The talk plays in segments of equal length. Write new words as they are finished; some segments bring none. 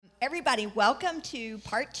Everybody, welcome to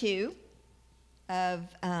part 2 of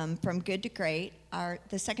From Good to Great,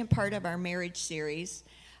 the second part of our marriage series.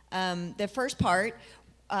 The first part,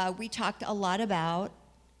 we talked a lot about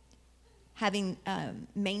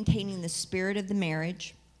maintaining the spirit of the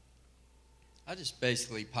marriage. I just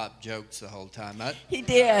basically popped jokes the whole time. He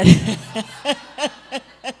did.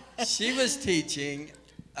 She was teaching.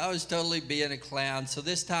 I was totally being a clown. So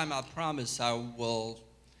this time I promise I will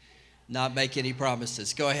not make any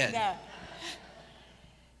promises. Go ahead.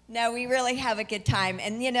 No, we really have a good time.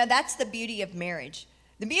 And, you know, that's the beauty of marriage.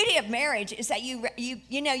 The beauty of marriage is that you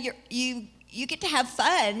get to have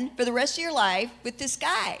fun for the rest of your life with this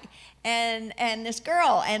guy and this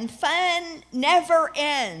girl. And fun never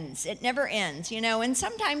ends. It never ends, you know. And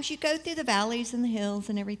sometimes you go through the valleys and the hills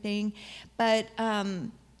and everything. But,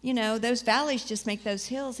 you know, those valleys just make those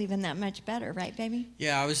hills even that much better, right, baby?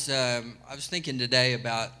 Yeah, I was thinking today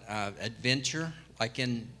about adventure, like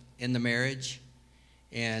in the marriage.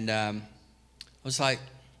 And I was like,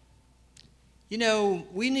 you know,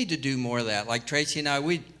 we need to do more of that. Like Tracy and I,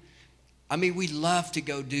 we love to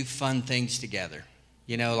go do fun things together.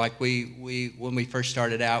 You know, like we when we first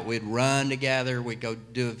started out, we'd run together, we'd go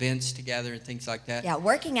do events together and things like that. Yeah,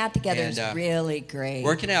 working out together is really great.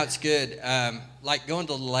 Working out's good, like going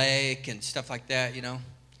to the lake and stuff like that, you know.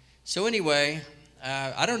 So anyway,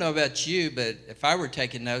 I don't know about you, but if I were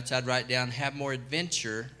taking notes, I'd write down, have more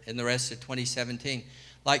adventure in the rest of 2017.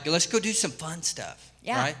 Like, let's go do some fun stuff,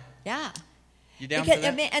 right? Yeah. You down for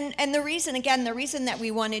that? And the reason that we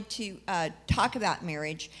wanted to talk about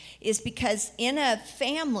marriage is because in a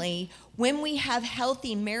family, when we have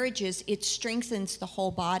healthy marriages, it strengthens the whole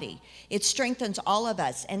body. It strengthens all of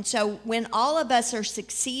us. And so when all of us are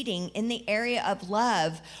succeeding in the area of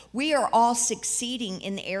love, we are all succeeding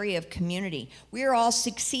in the area of community. We are all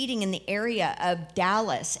succeeding in the area of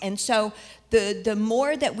Dallas. And so the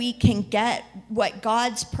more that we can get what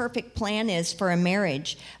God's perfect plan is for a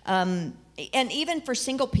marriage, and even for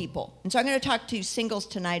single people. And so I'm going to talk to singles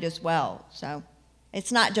tonight as well. So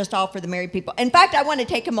it's not just all for the married people. In fact, I want to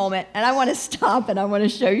take a moment and I want to stop and I want to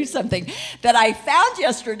show you something that I found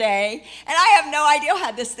yesterday. And I have no idea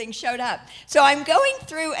how this thing showed up. So I'm going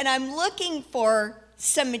through and I'm looking for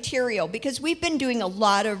some material because we've been doing a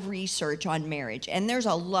lot of research on marriage. And there's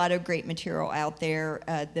a lot of great material out there.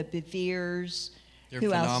 The Bevere's. They're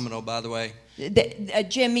phenomenal, by the way.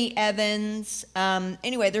 Jimmy Evans.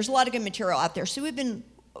 Anyway, there's a lot of good material out there. So we've been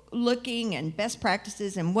looking and best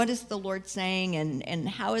practices and what is the Lord saying and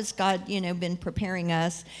how has God, you know, been preparing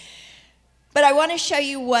us. But I want to show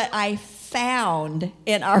you what I found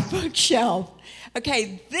in our bookshelf.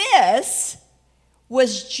 Okay, this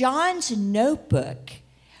was John's notebook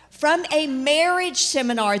from a marriage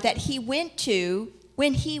seminar that he went to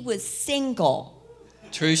when he was single.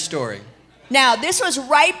 True story. Now, this was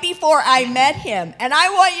right before I met him, and I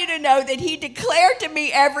want you to know that he declared to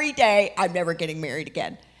me every day, I'm never getting married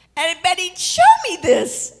again. But he'd show me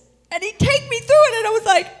this, and he'd take me through it, and I was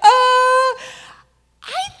like, I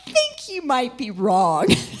think you might be wrong.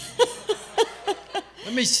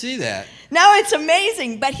 Let me see that. No, it's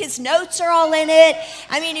amazing, but his notes are all in it.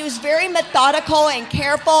 I mean, he was very methodical and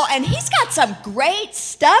careful, and he's got some great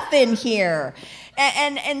stuff in here.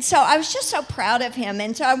 And so I was just so proud of him.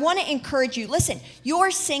 And so I want to encourage you. Listen,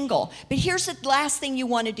 you're single, but here's the last thing you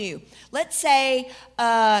want to do. Let's say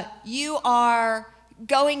you are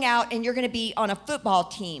going out and you're going to be on a football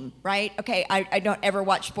team, right? Okay, I don't ever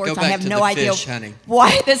watch sports. I have no idea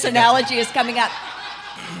why this analogy is coming up.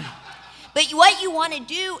 But what you want to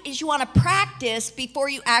do is you want to practice before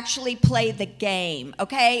you actually play the game,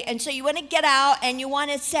 okay? And so you want to get out and you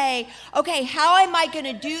want to say, okay, how am I going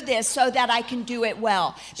to do this so that I can do it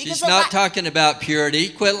well? Because she's not talking about purity.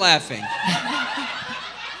 Quit laughing.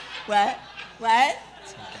 What?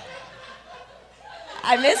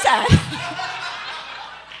 I missed that.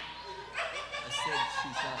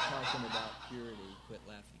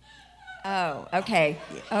 Oh, okay.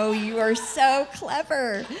 Oh, you are so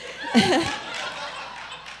clever.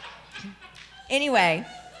 Anyway,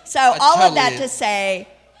 so all of that to say...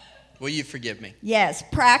 Will you forgive me? Yes,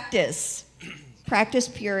 practice. Practice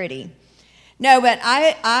purity. No, but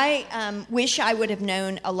I wish I would have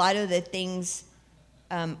known a lot of the things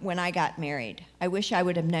when I got married. I wish I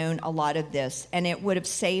would have known a lot of this, and it would have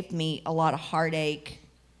saved me a lot of heartache,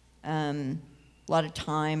 a lot of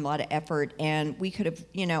time, a lot of effort, and we could have,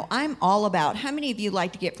 you know, I'm all about, how many of you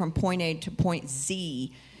like to get from point A to point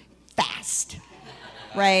Z fast,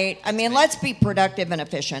 right? I mean, let's be productive and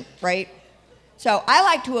efficient, right? So I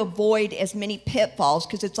like to avoid as many pitfalls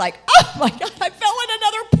because it's like, oh my God, I fell in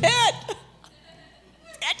another pit.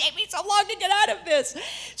 It take me so long to get out of this.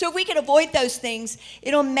 So if we can avoid those things,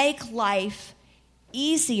 it'll make life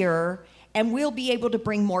easier, and we'll be able to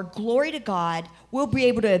bring more glory to God. We'll be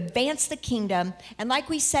able to advance the kingdom. And like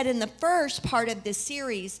we said in the first part of this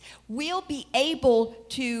series, we'll be able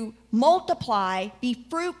to multiply, be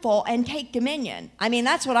fruitful, and take dominion. I mean,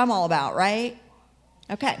 that's what I'm all about, right?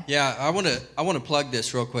 Okay. Yeah, I want to plug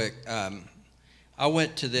this real quick. I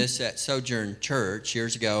went to this at Sojourn Church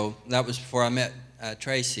years ago. That was before I met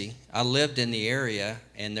Tracy. I lived in the area,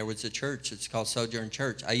 and there was a church. It's called Sojourn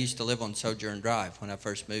Church. I used to live on Sojourn Drive when I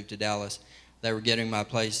first moved to Dallas. They were getting my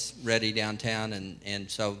place ready downtown,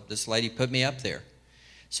 and so this lady put me up there.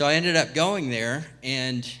 So I ended up going there,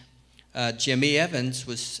 and Jimmy Evans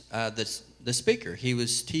was the speaker. He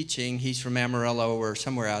was teaching. He's from Amarillo or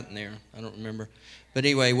somewhere out in there. I don't remember. But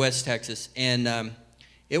anyway, West Texas. And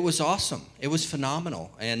it was awesome. It was phenomenal.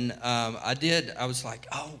 And I was like,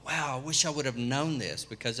 oh, wow, I wish I would have known this,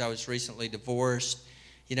 because I was recently divorced,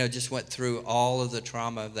 just went through all of the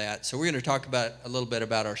trauma of that. So we're going to talk a little bit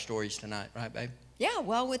about our stories tonight. Right, babe? Yeah,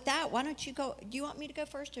 well, with that, why don't you go? Do you want me to go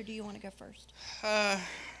first, or do you want to go first?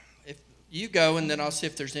 If you go, and then I'll see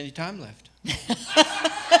if there's any time left.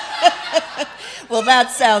 Well,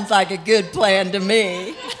 that sounds like a good plan to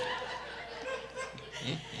me.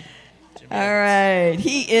 All right.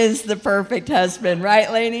 He is the perfect husband, right,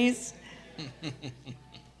 ladies?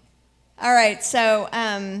 All right. So,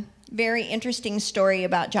 very interesting story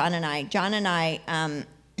about John and I. John and I,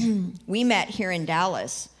 we met here in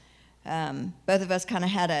Dallas. Both of us kind of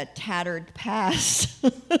had a tattered past.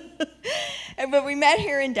 But we met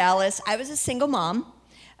here in Dallas. I was a single mom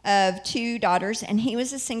of 2 daughters, and he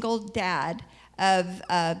was a single dad of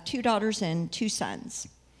 2 daughters and 2 sons.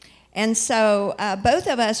 And so both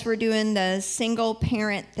of us were doing the single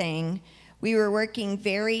parent thing. We were working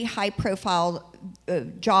very high-profile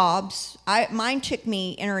jobs. Mine took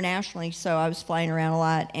me internationally, so I was flying around a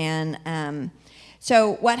lot. And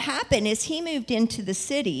so what happened is he moved into the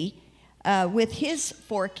city with his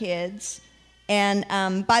 4 kids. And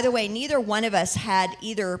by the way, neither one of us had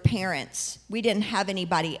either parents. We didn't have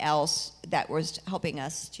anybody else that was helping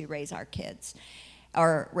us to raise our kids.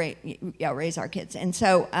 Raise our kids. And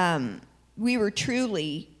so we were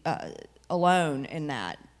truly alone in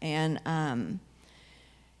that. And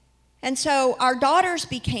so our daughters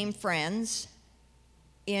became friends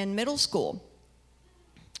in middle school,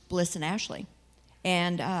 Bliss and Ashley.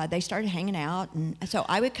 And they started hanging out. And so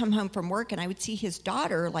I would come home from work, and I would see his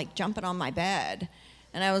daughter, like, jumping on my bed.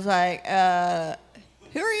 And I was like,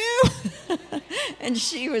 who are you? And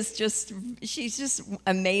she's just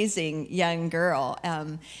amazing young girl.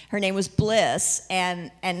 Her name was Bliss,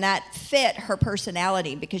 and that fit her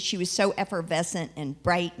personality, because she was so effervescent and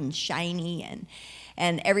bright and shiny,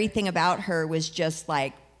 and everything about her was just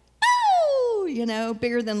like,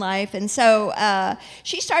 bigger than life. And so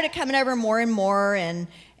she started coming over more and more and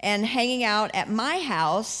hanging out at my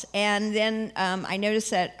house. And then I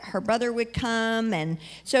noticed that her brother would come. And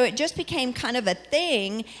so it just became kind of a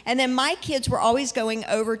thing. And then my kids were always going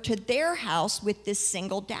over to their house with this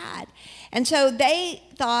single dad. And so they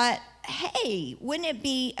thought, hey, wouldn't it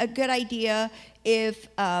be a good idea if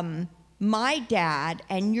my dad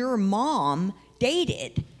and your mom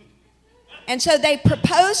dated? And so they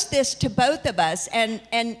proposed this to both of us, and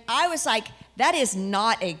I was like, that is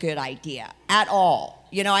not a good idea at all.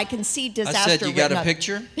 I can see disaster. I said, you got a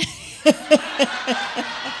picture?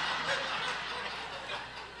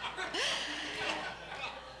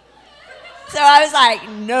 So I was like,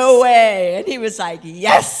 no way. And he was like,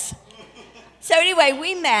 yes. So anyway,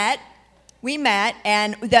 we met,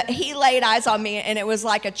 and he laid eyes on me, and it was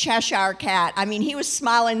like a Cheshire cat. I mean, he was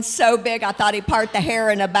smiling so big, I thought he'd part the hair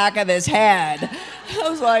in the back of his head. I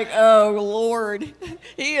was like, oh, Lord.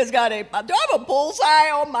 He has got do I have a bullseye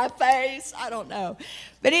on my face? I don't know.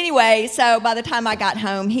 But anyway, so by the time I got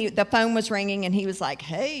home, the phone was ringing, and he was like,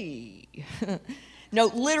 hey. No,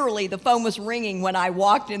 literally, the phone was ringing when I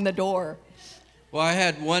walked in the door. Well, I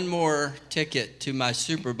had one more ticket to my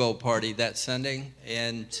Super Bowl party that Sunday,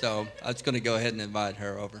 and so I was going to go ahead and invite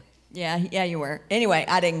her over. Yeah, you were. Anyway,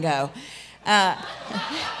 I didn't go.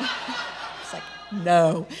 It's like,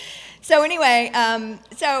 no. So anyway,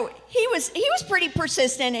 so he was pretty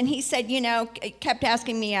persistent, and he said, kept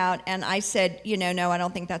asking me out, and I said, no, I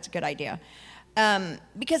don't think that's a good idea.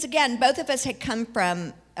 Because again, both of us had come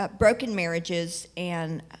from broken marriages,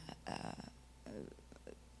 and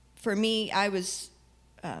for me, I was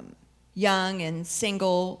young and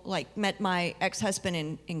single, met my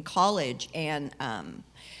ex-husband in college, and,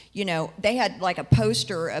 they had like a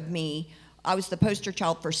poster of me. I was the poster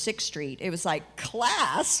child for 6th Street. It was like,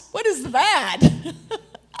 class? What is that? I'm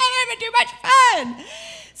having too much fun.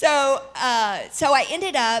 So I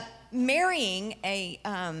ended up marrying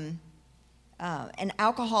an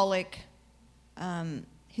alcoholic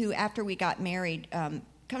who, after we got married,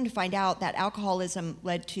 come to find out that alcoholism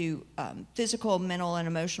led to physical, mental, and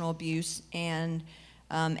emotional abuse, and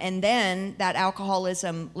then that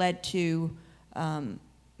alcoholism led to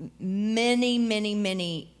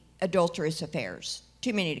many adulterous affairs,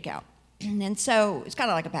 too many to count. And so it's kind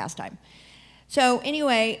of like a pastime. So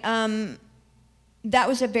anyway, that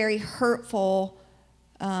was a very hurtful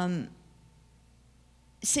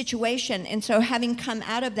situation. And so having come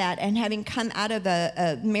out of that, and having come out of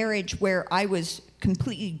a marriage where I was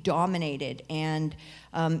completely dominated, and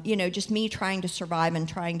just me trying to survive and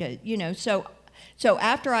trying to, so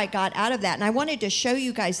after I got out of that, and I wanted to show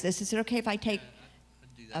you guys this. Is it okay if I take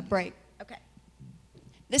a break? Okay.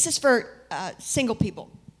 This is for single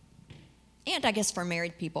people, and I guess for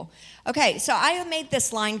married people. Okay, so I have made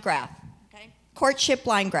this line graph, okay? Courtship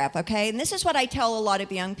line graph, okay? And this is what I tell a lot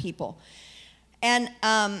of young people. And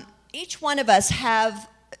each one of us have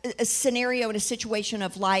a scenario and a situation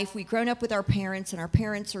of life. We've grown up with our parents, and our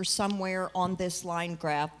parents are somewhere on this line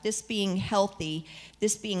graph, this being healthy,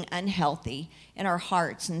 this being unhealthy in our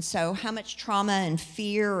hearts. And so how much trauma and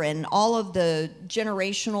fear and all of the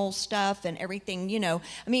generational stuff and everything,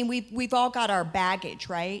 we've all got our baggage,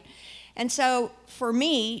 right? And so for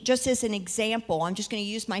me, just as an example, I'm just going to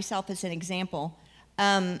use myself as an example.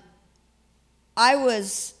 I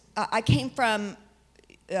came from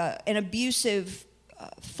an abusive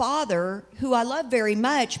father who I love very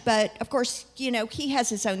much, but of course, he has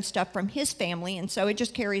his own stuff from his family, and so it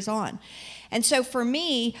just carries on. And so for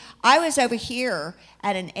me, I was over here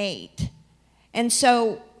at an 8. And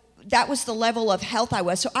so that was the level of health I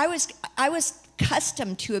was. So I was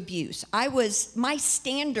accustomed to abuse. My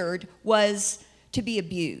standard was to be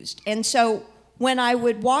abused. And so when I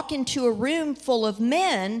would walk into a room full of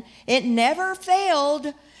men, it never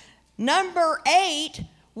failed. Number 8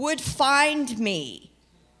 would find me,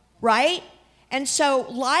 right? And so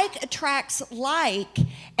like attracts like,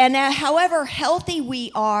 and however healthy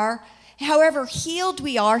we are, however healed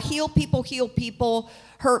we are, heal people,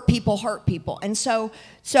 hurt people. And so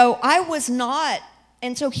I was not,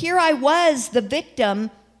 and so here I was the victim.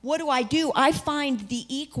 What do? I find the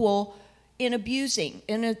equal in abusing,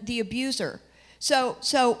 in the abuser.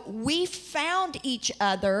 So we found each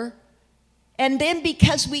other, and then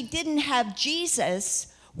because we didn't have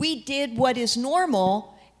Jesus, we did what is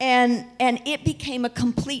normal, and it became a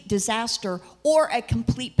complete disaster or a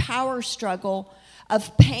complete power struggle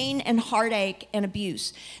of pain and heartache and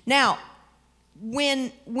abuse. Now,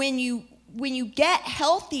 when you get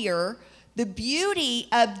healthier, the beauty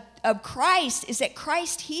of Christ is that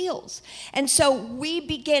Christ heals. And so we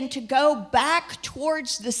begin to go back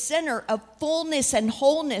towards the center of fullness and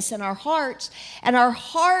wholeness in our hearts. And our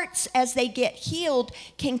hearts, as they get healed,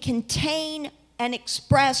 can contain and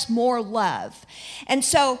express more love. And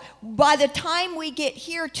so by the time we get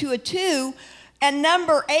here to a 2, and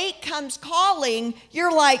number 8 comes calling,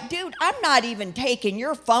 you're like, dude, I'm not even taking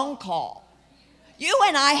your phone call. You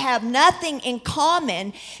and I have nothing in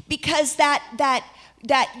common, because that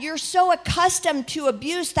you're so accustomed to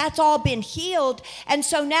abuse, that's all been healed. And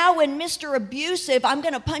so now when Mr. Abusive, I'm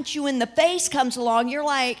going to punch you in the face, comes along, you're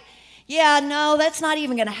like, yeah, no, that's not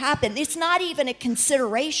even going to happen. It's not even a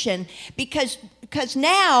consideration, because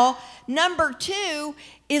now number 2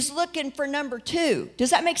 is looking for number 2. Does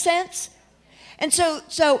that make sense? And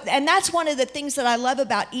and that's one of the things that I love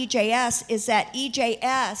about EJS, is that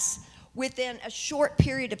EJS, within a short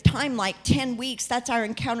period of time, like 10 weeks, that's our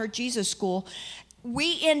Encounter Jesus School,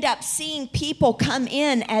 we end up seeing people come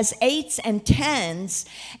in as 8s and 10s,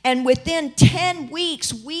 and within 10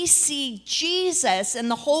 weeks, we see Jesus and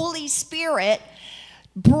the Holy Spirit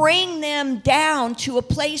bring them down to a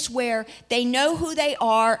place where they know who they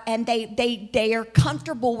are, and they are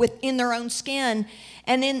comfortable within their own skin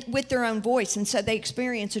and in with their own voice, and so they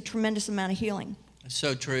experience a tremendous amount of healing. It's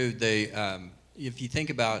so true. If you think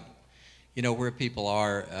about, where people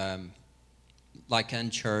are, like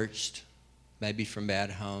unchurched, maybe from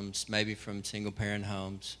bad homes, maybe from single-parent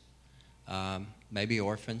homes, maybe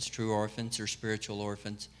orphans, true orphans or spiritual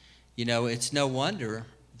orphans, it's no wonder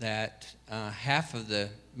that half of the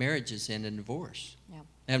marriages end in divorce. Yeah.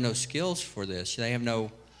 They have no skills for this. They have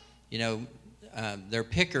no, their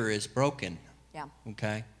picker is broken. Yeah.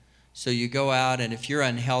 Okay? So you go out, and if you're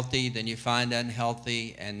unhealthy, then you find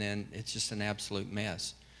unhealthy, and then it's just an absolute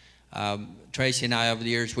mess. Tracy and I, over the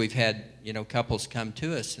years, we've had, couples come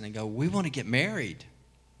to us, and they go, we want to get married.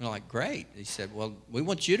 We're like, great. He said, well, we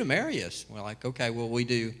want you to marry us. We're like, okay, well, we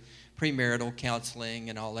do premarital counseling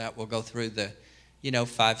and all that. We'll go through the,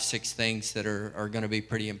 5, 6 things that are going to be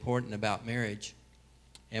pretty important about marriage.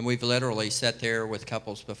 And we've literally sat there with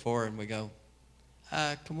couples before, and we go,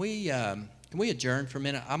 can we adjourn for a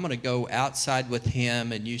minute? I'm going to go outside with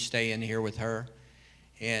him, and you stay in here with her.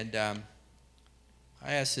 And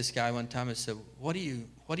I asked this guy one time, I said, what do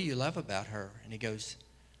you love about her? And he goes,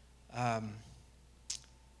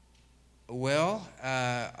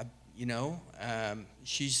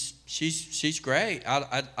 she's great.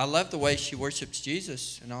 I love the way she worships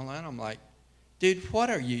Jesus and all that. I'm like, dude, what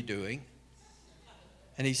are you doing?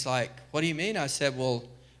 And he's like, what do you mean? I said, well,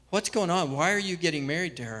 what's going on? Why are you getting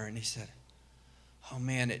married to her? And he said, oh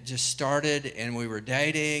man, it just started and we were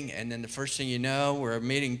dating, and then the first thing you know, we're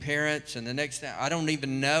meeting parents, and the next thing, I don't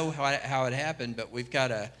even know how it happened, but we've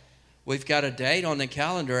got a date on the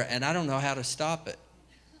calendar, and I don't know how to stop it.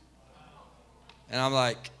 And I'm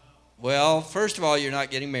like, well, first of all, you're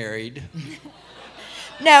not getting married.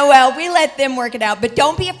 No, well, we let them work it out, but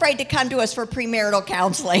don't be afraid to come to us for premarital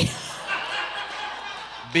counseling.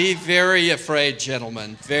 Be very afraid,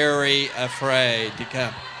 gentlemen, very afraid to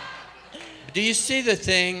come. Do you see the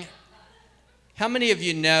thing? How many of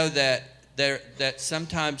you know that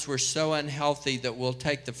sometimes we're so unhealthy that we'll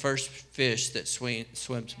take the first fish that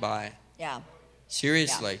swims by? Yeah.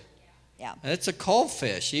 Seriously. Yeah. It's a cold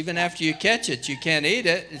fish. Even after you catch it, you can't eat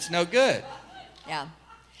it. It's no good. Yeah.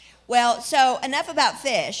 Well, so enough about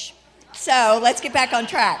fish. So let's get back on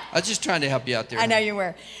track. I was just trying to help you out there. I know you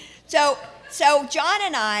were. So John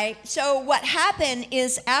and I, so what happened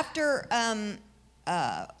is after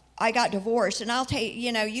I got divorced, and I'll tell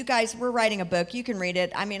you, you guys, we're writing a book. You can read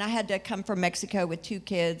it. I mean, I had to come from Mexico with 2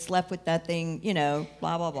 kids, left with nothing,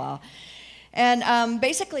 blah, blah, blah. And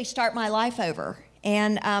basically start my life over.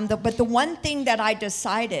 And but the one thing that I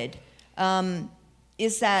decided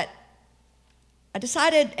is that I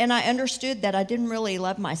decided and I understood that I didn't really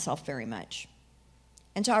love myself very much.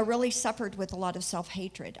 And so I really suffered with a lot of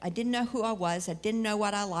self-hatred. I didn't know who I was. I didn't know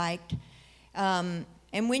what I liked. And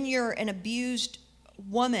when you're an abused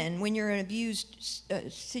woman, when you're in an abused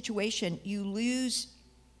situation, you lose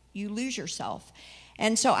yourself.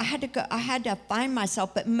 And so I had to find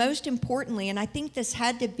myself. But most importantly, and I think this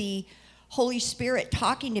had to be Holy Spirit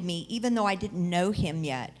talking to me, even though I didn't know him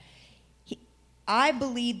yet. I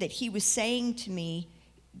believe that he was saying to me,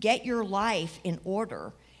 get your life in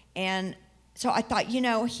order. And so I thought,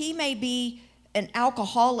 he may be an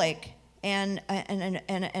alcoholic and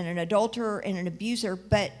an adulterer and an abuser,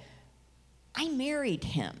 but I married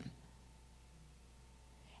him.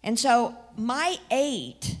 And so I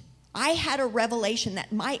had a revelation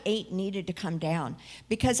that my 8 needed to come down,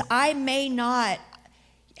 because I may not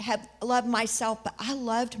have loved myself, but I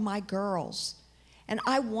loved my girls. And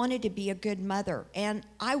I wanted to be a good mother. And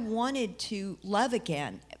I wanted to love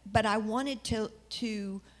again. But I wanted to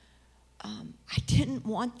I didn't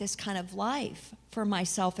want this kind of life for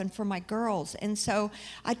myself and for my girls. And so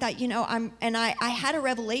I thought, I had a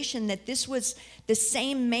revelation that this was the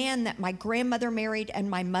same man that my grandmother married and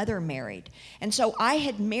my mother married. And so I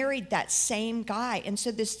had married that same guy. And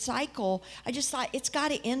so this cycle, I just thought, it's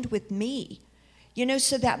got to end with me.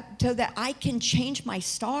 So that I can change my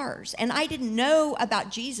stars. And I didn't know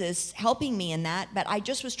about Jesus helping me in that, but I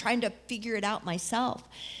just was trying to figure it out myself.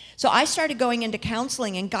 So I started going into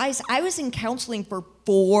counseling, and guys, I was in counseling for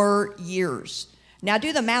 4 years. Now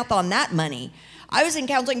do the math on that money. I was in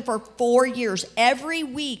counseling for 4 years. Every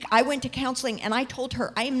week I went to counseling, and I told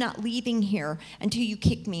her, I am not leaving here until you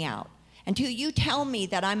kick me out, until you tell me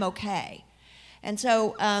that I'm okay. And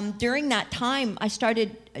so during that time, I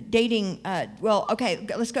started dating,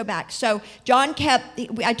 let's go back. So John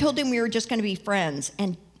I told him we were just going to be friends.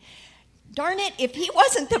 And darn it, if he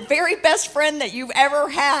wasn't the very best friend that you've ever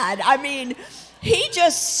had, he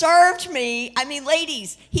just served me.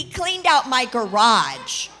 Ladies, he cleaned out my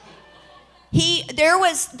garage. There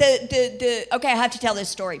was okay, I have to tell this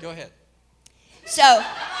story. Go ahead. So...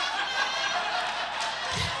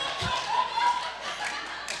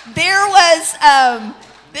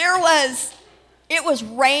 it was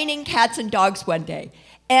raining cats and dogs one day,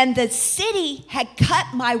 and the city had cut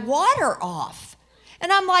my water off.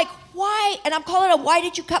 And I'm like, why? And I'm calling them, why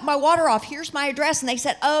did you cut my water off? Here's my address. And they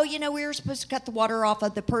said, we were supposed to cut the water off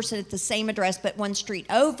of the person at the same address, but 1 street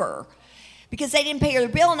over, because they didn't pay their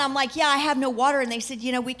bill. And I'm like, yeah, I have no water. And they said,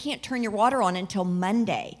 we can't turn your water on until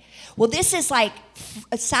Monday. Well, this is like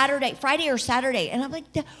Friday or Saturday. And I'm like,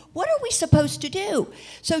 what are we supposed to do?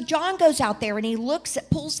 So John goes out there and he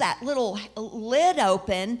pulls that little lid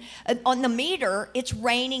open on the meter. It's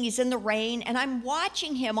raining. He's in the rain. And I'm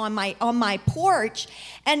watching him on my porch.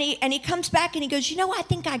 And he comes back and he goes, I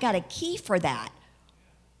think I got a key for that.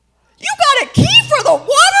 You got a key for the water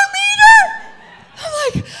meter?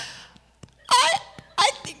 like, I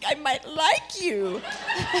think I might like you.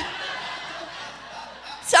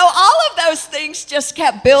 So all of those things just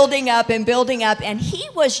kept building up, and he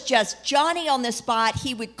was just Johnny on the spot.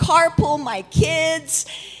 He would carpool my kids.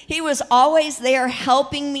 He was always there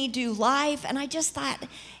helping me do life, and I just thought,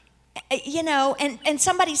 you know, and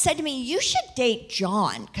somebody said to me, you should date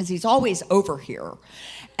John, because he's always over here.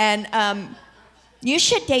 And you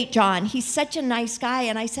should date John. He's such a nice guy.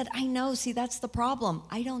 And I said, I know, see, that's the problem.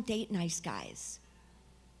 I don't date nice guys.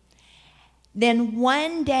 Then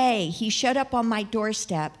one day, he showed up on my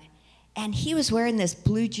doorstep, and he was wearing this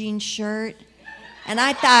blue jean shirt. And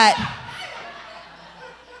I thought,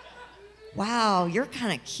 wow, you're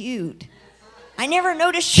kind of cute. I never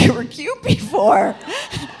noticed you were cute before.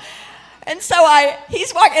 And so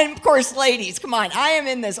he's walking, and of course, ladies, come on. I am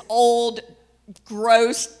in this old,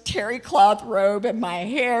 gross terry cloth robe, and my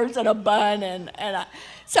hair's in a bun.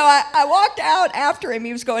 So I walked out after him.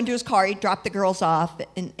 He was going to his car. He dropped the girls off,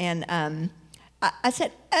 and I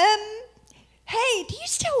said, hey, do you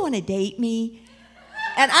still want to date me?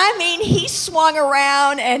 And I mean, he swung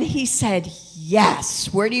around and he said,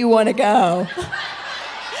 yes, where do you want to go?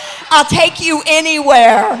 I'll take you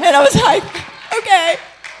anywhere. And I was like, okay.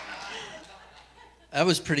 That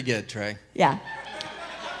was pretty good, Trey. Yeah.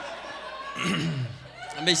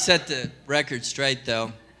 Let me set the record straight,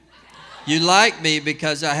 though. You liked me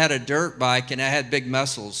because I had a dirt bike and I had big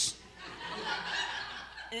muscles.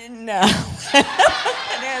 No, not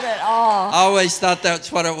at all. I always thought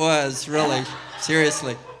that's what it was, really,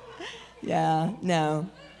 seriously. Yeah, no.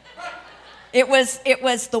 It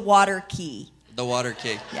was the water key. The water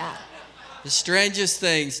key. Yeah. The strangest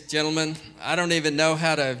things, gentlemen. I don't even know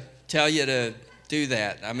how to tell you to do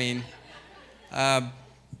that. I mean, I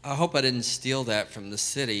hope I didn't steal that from the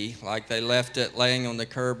city, like they left it laying on the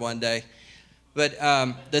curb one day. But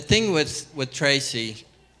the thing with Tracy,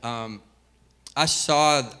 I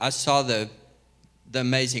saw the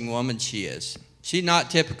amazing woman she is. She's not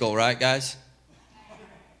typical, right, guys?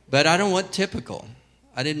 But I don't want typical.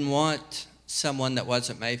 I didn't want someone that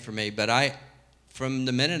wasn't made for me. But from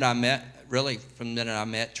the minute I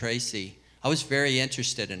met Tracy, I was very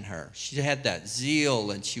interested in her. She had that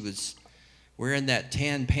zeal, and she was wearing that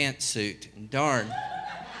tan pantsuit. And darn.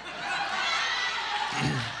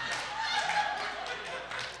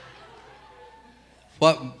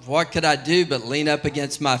 What could I do but lean up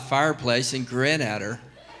against my fireplace and grin at her?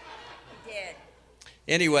 You did.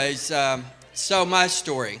 Anyways, so my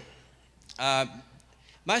story.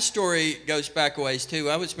 My story goes back a ways, too.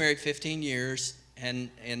 I was married 15 years and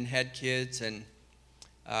had kids, and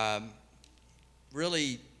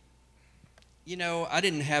really, you know, I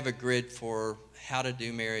didn't have a grid for how to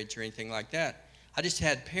do marriage or anything like that. I just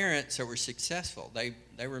had parents that were successful. They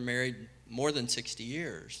were married more than 60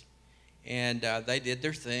 years. And they did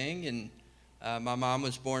their thing, and my mom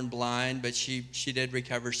was born blind, but she did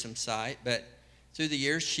recover some sight. But through the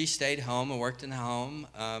years, she stayed home and worked in the home.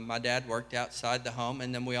 My dad worked outside the home,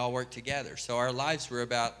 and then we all worked together. So our lives were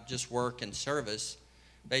about just work and service.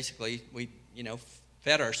 Basically, we, you know,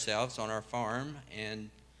 fed ourselves on our farm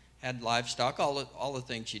and had livestock, all the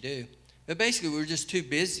things you do. But basically, we were just too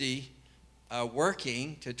busy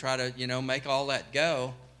working to try to, you know, make all that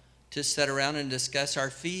go, to sit around and discuss our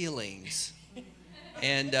feelings.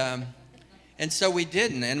 And so we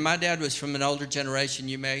didn't. And my dad was from an older generation.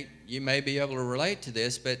 You may be able to relate to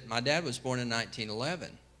this, but my dad was born in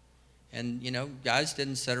 1911. And, you know, guys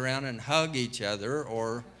didn't sit around and hug each other,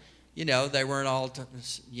 or, you know, they weren't all,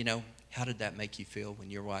 you know, how did that make you feel when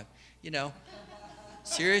your wife, you know.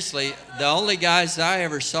 Seriously, the only guys I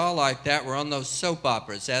ever saw like that were on those soap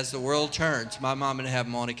operas, As the World Turns. My mom would have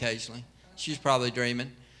them on occasionally. She was probably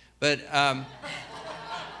dreaming. But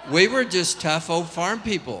we were just tough old farm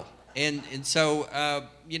people. And so,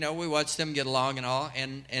 you know, we watched them get along and all.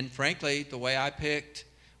 And frankly, the way I picked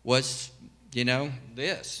was, you know,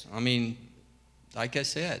 this. I mean, like I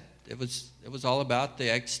said, it was all about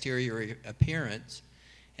the exterior appearance.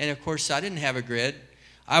 And, of course, I didn't have a grid.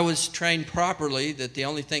 I was trained properly that the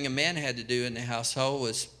only thing a man had to do in the household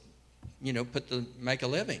was, you know, make a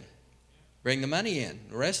living, bring the money in.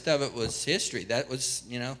 The rest of it was history. That was,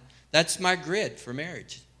 you know, that's my grid for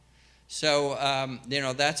marriage. So, you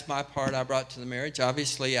know, that's my part I brought to the marriage.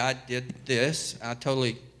 Obviously, I did this. I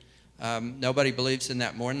totally, nobody believes in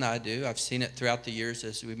that more than I do. I've seen it throughout the years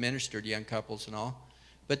as we ministered young couples and all.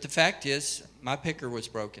 But the fact is, my picker was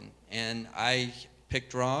broken, and I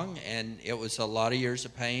picked wrong, and it was a lot of years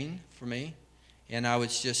of pain for me. And I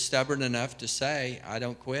was just stubborn enough to say, I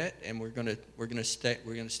don't quit, and we're gonna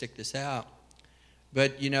stick this out.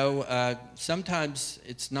 But, you know, sometimes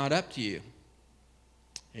it's not up to you.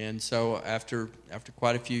 And so after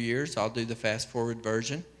quite a few years, I'll do the fast forward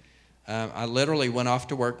version. I literally went off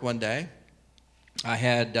to work one day. I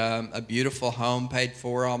had a beautiful home paid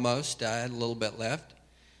for almost. I had a little bit left.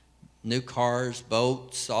 New cars,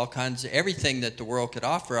 boats, all kinds of everything that the world could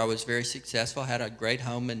offer. I was very successful. Had a great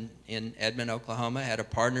home in Edmond, Oklahoma. Had a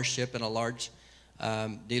partnership in a large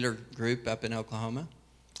dealer group up in Oklahoma,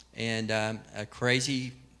 and a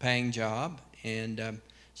crazy paying job. And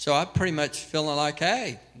so I'm pretty much feeling like,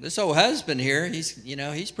 hey, this old husband here,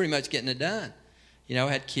 he's pretty much getting it done.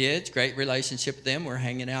 Had kids, great relationship with them. We're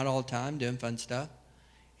hanging out all the time, doing fun stuff.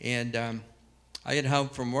 And I get home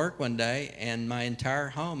from work one day, and my entire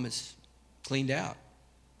home is cleaned out.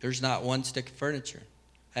 There's not one stick of furniture.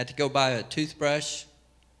 I had to go buy a toothbrush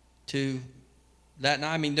to that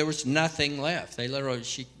night. I mean, there was nothing left.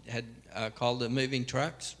 She had called the moving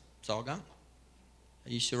trucks. It's all gone. I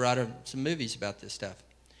used to write some movies about this stuff.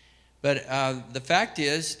 But the fact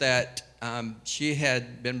is that she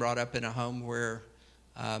had been brought up in a home where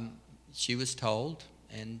she was told,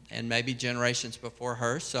 and maybe generations before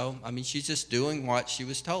her. So, I mean, she's just doing what she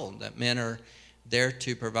was told, that men are there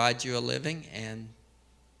to provide you a living, and,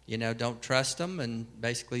 don't trust them, and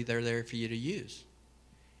basically they're there for you to use.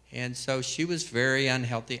 And so she was very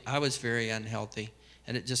unhealthy. I was very unhealthy,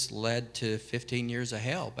 and it just led to 15 years of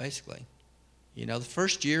hell, basically. The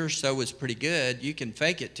first year or so was pretty good. You can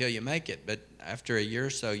fake it till you make it, but after a year or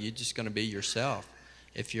so, you're just going to be yourself.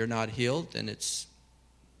 If you're not healed, then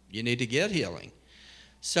you need to get healing.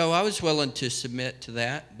 So I was willing to submit to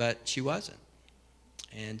that, but she wasn't.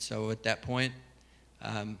 And so at that point,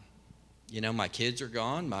 my kids are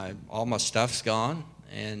gone, all my stuff's gone,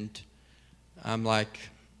 and I'm like,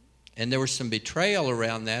 and there was some betrayal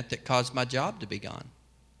around that caused my job to be gone.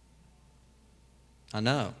 I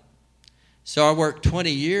know. So I worked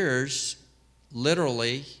 20 years,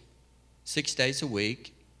 literally 6 days a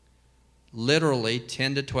week, literally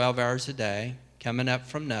 10 to 12 hours a day, coming up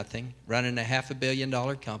from nothing, running a $500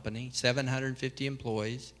 million company, 750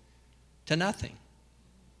 employees, to nothing.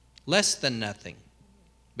 Less than nothing,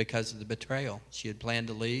 because of the betrayal. She had planned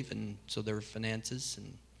to leave, and so there were finances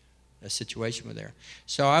and a situation with her.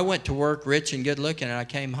 So I went to work rich and good looking, and I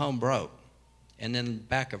came home broke, and then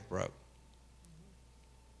back of broke.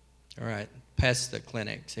 All right, past the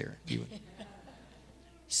clinics here.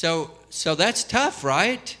 So that's tough,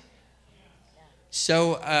 right?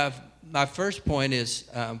 So my first point is,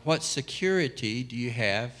 what security do you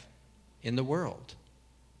have in the world?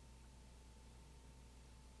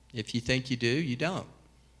 If you think you do, you don't.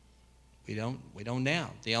 We don't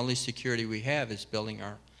now. The only security we have is building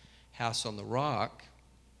our house on the rock,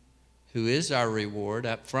 who is our reward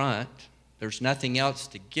up front. There's nothing else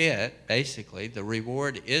to get, basically. The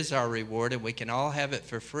reward is our reward, and we can all have it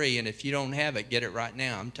for free. And if you don't have it, get it right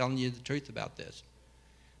now. I'm telling you the truth about this.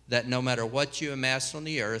 That no matter what you amass on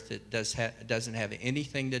the earth, it doesn't have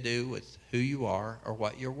anything to do with who you are or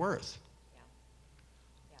what you're worth. Yeah.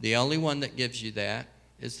 The only one that gives you that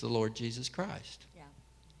is the Lord Jesus Christ.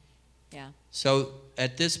 Yeah. So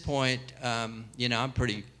at this point, I'm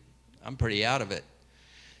pretty out of it.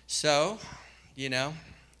 So,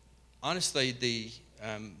 honestly,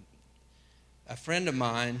 a friend of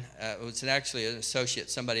mine was actually an associate,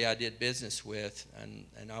 somebody I did business with,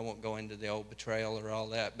 and I won't go into the old betrayal or all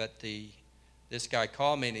that, but this guy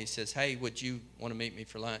called me and he says, hey, would you want to meet me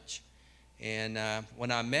for lunch? And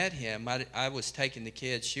when I met him, I was taking the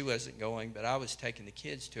kids. She wasn't going, but I was taking the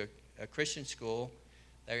kids to a Christian school.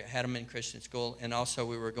 They had them in Christian school, and also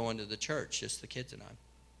we were going to the church, just the kids and I.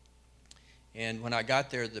 And when I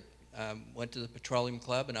got there, went to the Petroleum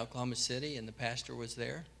Club in Oklahoma City, and the pastor was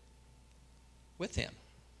there with him.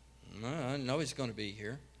 I know he's going to be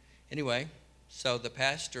here. Anyway, so the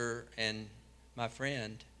pastor and my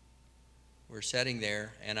friend were sitting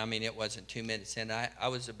there, and it wasn't 2 minutes in. I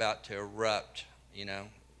was about to erupt,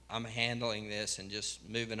 I'm handling this and just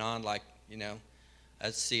moving on like,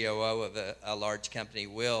 a COO of a large company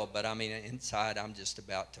will, but inside I'm just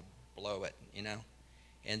about to blow it,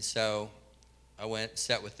 And so I went and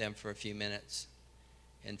sat with them for a few minutes,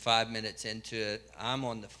 and 5 minutes into it, I'm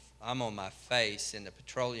on my face in the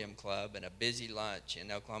Petroleum Club in a busy lunch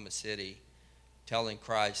in Oklahoma City, telling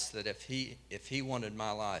Christ that if he wanted my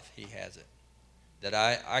life, he has it. That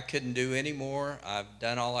I couldn't do any more. I've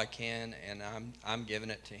done all I can, and I'm giving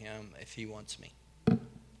it to him if he wants me.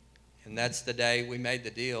 And that's the day we made the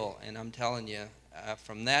deal. And I'm telling you,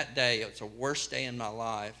 from that day, it was the worst day in my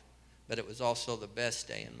life, but it was also the best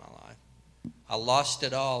day in my life. I lost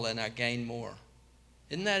it all, and I gained more.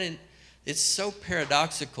 Isn't that it's so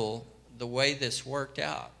paradoxical the way this worked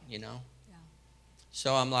out, Yeah.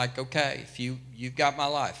 So I'm like, okay, if you've got my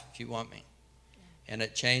life, if you want me. and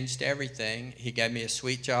it changed everything. He gave me a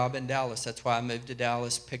sweet job in Dallas. That's why I moved to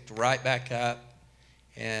Dallas, picked right back up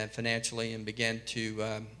and financially, and began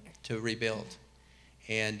to rebuild.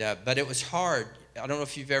 And but it was hard. I don't know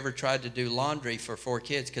if you've ever tried to do laundry for 4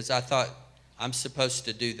 kids, because I thought I'm supposed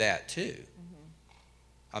to do that too.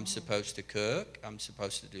 I'm supposed to cook, I'm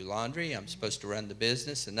supposed to do laundry, I'm supposed to run the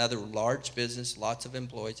business, another large business, lots of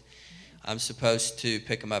employees. I'm supposed to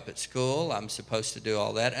pick them up at school, I'm supposed to do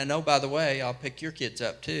all that. And oh, by the way, I'll pick your kids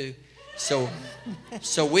up too. So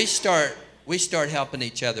we start helping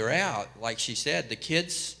each other out. Like she said, the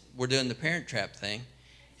kids were doing the Parent Trap thing,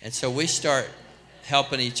 and so we start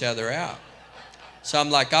helping each other out. So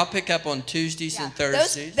I'm like, I'll pick up on Tuesdays and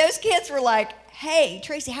Thursdays. Those kids were like, hey,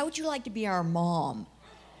 Tracy, how would you like to be our mom?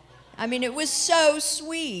 I mean, it was so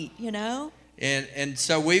sweet, you know? And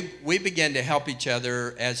so we began to help each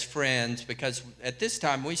other as friends, because at this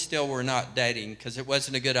time we still were not dating, because it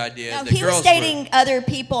wasn't a good idea. No, he was dating other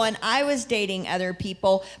people and I was dating other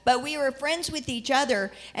people, but we were friends with each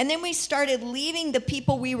other. And then we started leaving the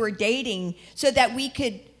people we were dating so that we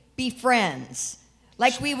could be friends.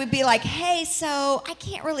 Like we would be like, hey, so I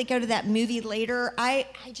can't really go to that movie later. I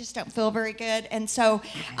just don't feel very good. And so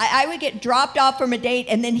I would get dropped off from a date,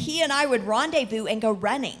 and then he and I would rendezvous and go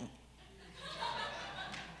running.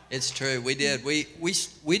 It's true. We did. We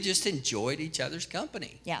just enjoyed each other's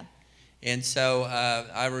company. Yeah. And so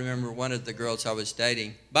I remember one of the girls I was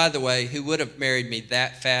dating, by the way, who would have married me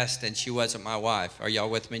that fast, and she wasn't my wife. Are y'all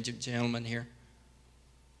with me, gentlemen, here?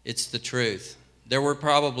 It's the truth. There were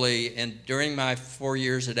probably, and during my 4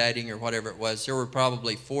 years of dating or whatever it was, there were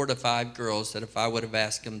probably 4 to 5 girls that if I would have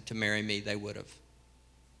asked them to marry me, they would have.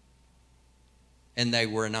 And they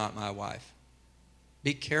were not my wife.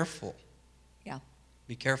 Be careful. Yeah.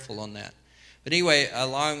 Be careful on that. But anyway, I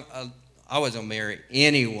wasn't going to marry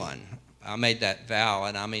anyone. I made that vow,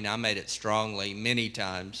 and I mean, I made it strongly many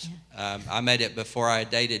times. Yeah. I made it before I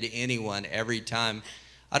dated anyone every time.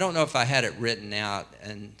 I don't know if I had it written out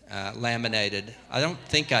and laminated. I don't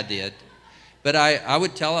think I did. But I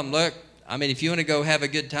would tell them, look, I mean, if you want to go have a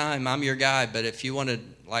good time, I'm your guy. But if you want to,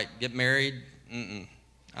 like, get married,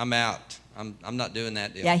 I'm out. I'm not doing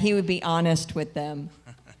that deal. Yeah, he would be honest with them.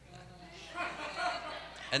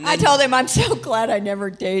 And then, I told him, I'm so glad I never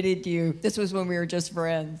dated you. This was when we were just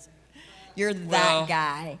friends. You're that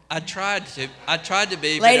guy. I tried to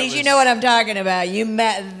be. Ladies, you know what I'm talking about. You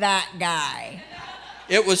met that guy.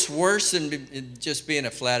 It was worse than just being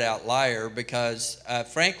a flat-out liar, because,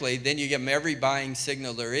 frankly, then you give them every buying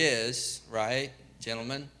signal there is, right,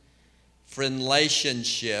 gentlemen?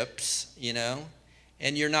 Friendlationships, you know,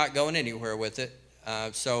 and you're not going anywhere with it.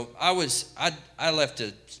 So I left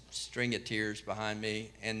a string of tears behind me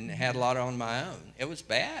and had a lot on my own. It was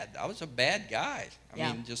bad. I was a bad guy. I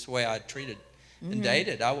mean, just the way I treated and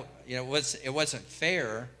dated. It wasn't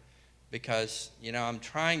fair, because, you know, I'm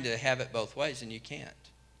trying to have it both ways, and you can't.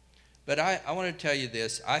 But I want to tell you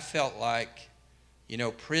this. I felt like, you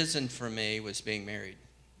know, prison for me was being married,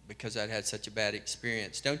 because I'd had such a bad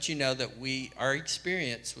experience. Don't you know that our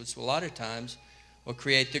experience was a lot of times will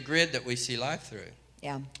create the grid that we see life through?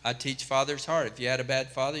 Yeah. I teach father's heart. If you had a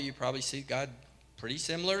bad father, you probably see God pretty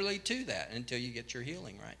similarly to that until you get your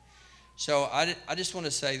healing right. So I just want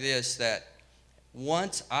to say this, that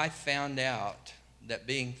once I found out that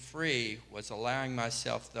being free was allowing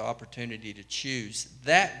myself the opportunity to choose,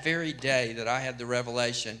 that very day that I had the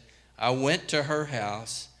revelation, I went to her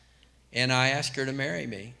house and I asked her to marry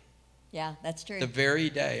me. Yeah, that's true. The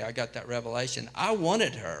very day I got that revelation. I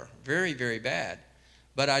wanted her very, very bad,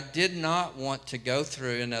 but I did not want to go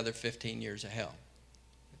through another 15 years of hell.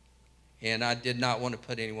 And I did not want to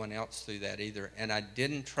put anyone else through that either. And I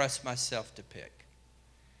didn't trust myself to pick.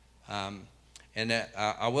 And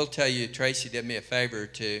I will tell you, Tracy did me a favor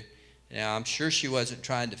too. Now, I'm sure she wasn't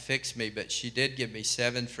trying to fix me, but she did give me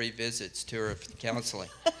 7 free visits to her counseling.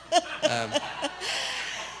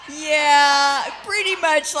 Yeah, pretty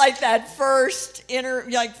much like that first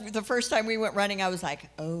like the first time we went running, I was like,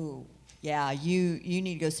 oh, yeah, you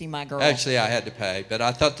need to go see my girl. Actually, I had to pay, but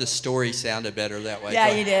I thought the story sounded better that way.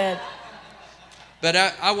 Yeah, you did. But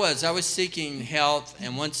I was seeking health,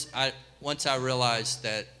 and once I realized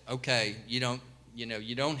that, okay, you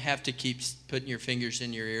don't have to keep putting your fingers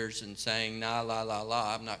in your ears and saying, nah, la, la,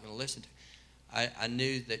 la, I'm not going to listen to you. I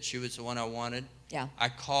knew that she was the one I wanted. Yeah. I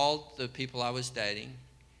called the people I was dating,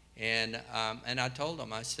 and I told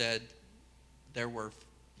them, I said, there were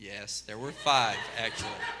 5, actually.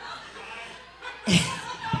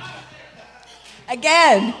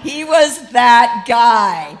 Again, he was that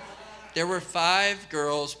guy. There were 5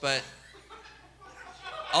 girls, but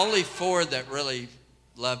only 4 that really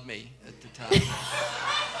loved me at the time.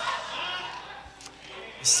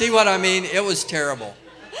 See what I mean? It was terrible.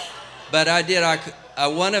 But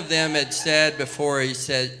one of them had said before,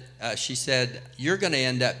 she said, you're going to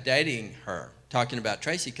end up dating her, talking about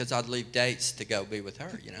Tracy, because I'd leave dates to go be with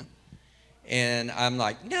her, And I'm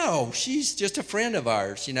like, no, she's just a friend of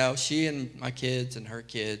ours, she and my kids and her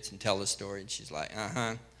kids, and tell the story. And she's like,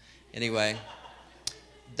 uh-huh. Anyway,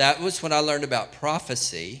 that was when I learned about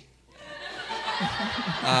prophecy.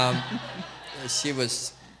 She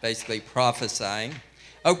was basically prophesying.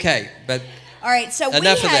 Okay, but all right, so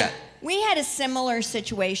enough of that. We had a similar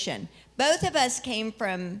situation. Both of us came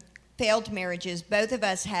from failed marriages. Both of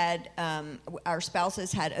us had, our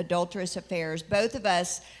spouses had adulterous affairs. Both of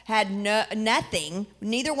us had nothing.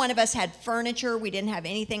 Neither one of us had furniture. We didn't have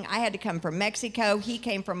anything. I had to come from Mexico. He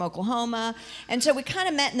came from Oklahoma. And so we kind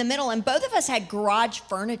of met in the middle, and both of us had garage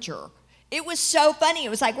furniture. It was so funny. It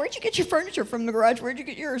was like, where'd you get your furniture from the garage? Where'd you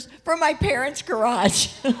get yours? From my parents' garage.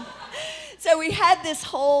 So we had this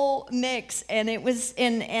whole mix, and it was,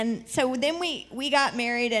 and so then we got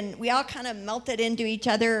married, and we all kind of melted into each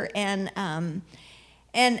other, and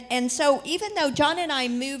so even though John and I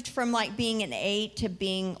moved from like being an 8 to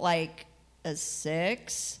being like a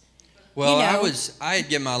 6. Well, I had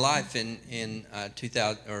given my life in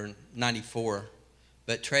 2000 or 94,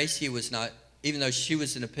 but Tracy was not. Even though she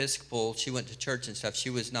was an Episcopal, she went to church and stuff. She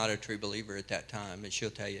was not a true believer at that time, and she'll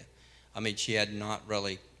tell you. I mean, she had not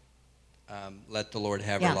really let the Lord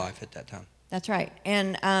have her life at that time. That's right.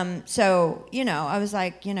 And so, I was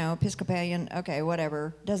like, Episcopalian, okay,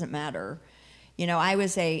 whatever, doesn't matter. I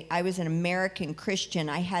was an American Christian.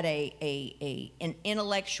 I had an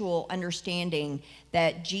intellectual understanding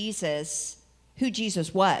that who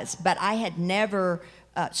Jesus was, but I had never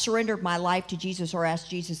surrendered my life to Jesus or asked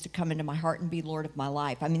Jesus to come into my heart and be Lord of my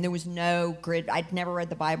life. I mean, there was no grid. I'd never read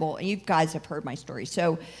the Bible, and you guys have heard my story.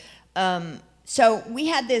 So we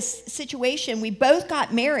had this situation. We both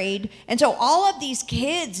got married, and so all of these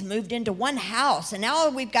kids moved into one house, and now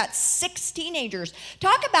we've got 6 teenagers.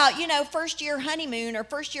 Talk about, first year honeymoon or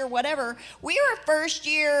first year whatever. We were first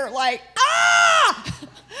year like,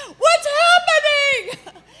 what's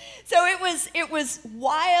happening? So it was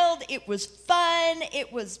wild. It was fun.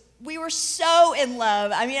 We were so in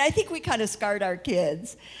love. I mean, I think we kind of scarred our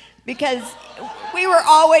kids, because we were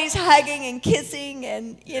always hugging and kissing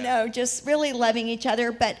and, just really loving each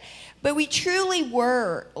other. But we truly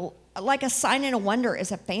were like a sign and a wonder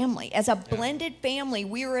as a family. As a blended family,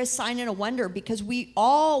 we were a sign and a wonder, because we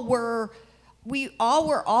all were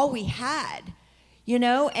all we had,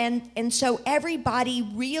 and so everybody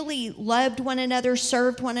really loved one another,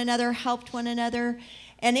 served one another, helped one another.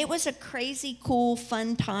 And it was a crazy, cool,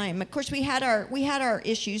 fun time. Of course, we had our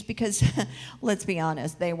issues because, let's be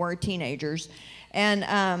honest, they were teenagers.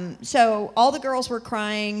 And so all the girls were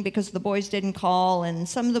crying because the boys didn't call, and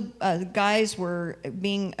some of the guys were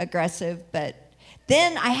being aggressive. But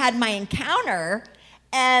then I had my encounter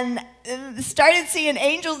and started seeing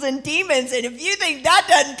angels and demons. And if you think that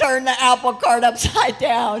doesn't turn the apple cart upside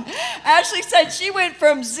down, Ashley said she went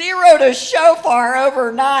from 0 to shofar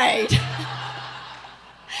overnight.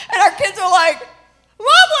 And our kids were like, Mom,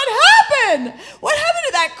 what happened? What happened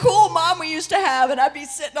to that cool mom we used to have? And I'd be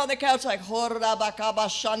sitting on the couch like, and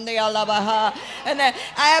then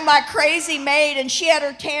I had my crazy maid, and she had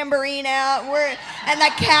her tambourine out, and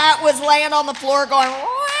the cat was laying on the floor going,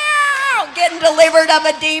 wow, getting delivered of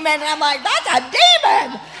a demon. And I'm like, that's a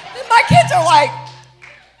demon. And my kids are like.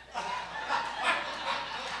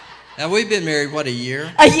 Now, we've been married, what, a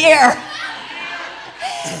year? A year.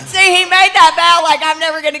 See, he made that vow like, I'm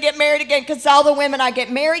never going to get married again, because all the women I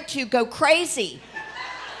get married to go crazy.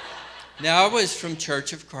 Now, I was from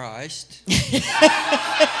Church of Christ.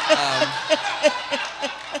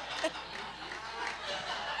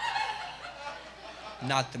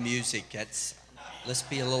 Not the music. Let's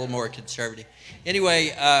be a little more conservative.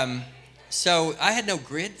 Anyway, so I had no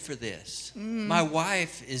grid for this. My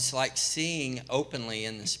wife is like seeing openly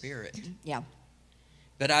in the Spirit. Yeah.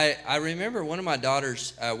 But I remember one of my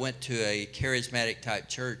daughters went to a charismatic type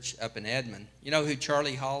church up in Edmond. You know who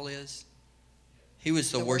Charlie Hall is? He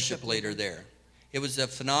was the worship leader there. It was a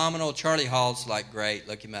phenomenal. Charlie Hall's like great.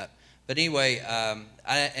 Look him up. But anyway,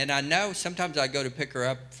 I know sometimes I go to pick her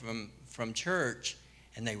up from church,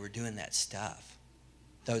 and they were doing that stuff.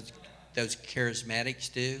 Those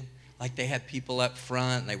charismatics do. Like they have people up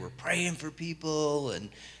front, and they were praying for people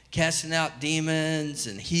and casting out demons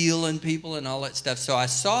and healing people and all that stuff. So I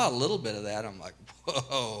saw a little bit of that. I'm like,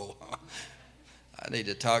 whoa, I need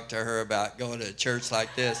to talk to her about going to a church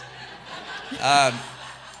like this.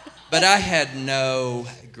 But I had no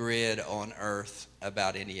grid on earth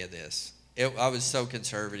about any of this. I was so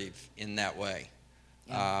conservative in that way.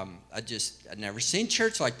 I'd never seen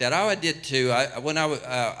church like that. I did too. When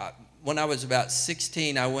I was about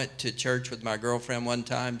 16, I went to church with my girlfriend one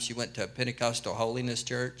time. She went to a Pentecostal holiness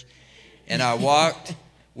church, and I walked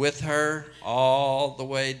with her all the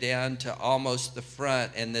way down to almost the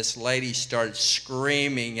front, and this lady started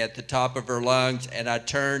screaming at the top of her lungs, and I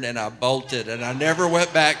turned and I bolted, and I never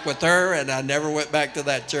went back with her, and I never went back to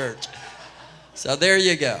that church. So there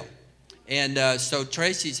you go. And so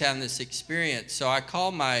Tracy's having this experience. So I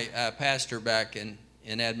called my pastor back in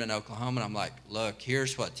Edmond, Oklahoma, and I'm like, look,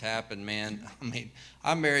 here's what's happened, man. I mean,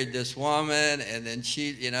 I married this woman, and then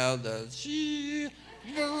she,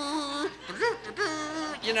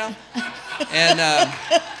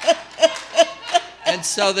 and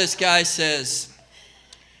so this guy says,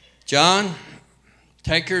 John,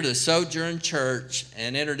 take her to Sojourn Church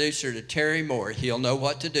and introduce her to Terry Moore. He'll know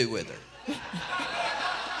what to do with her.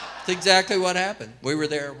 That's exactly what happened. We were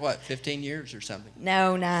there, 15 years or something?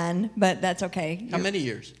 No, 9, but that's okay. How many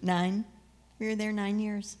years? 9. We were there 9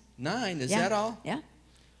 years. 9? Is that all? Yeah.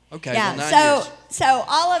 Okay, yeah, well, 9 years. So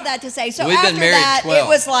all of that to say, so We've after been married that, 12. it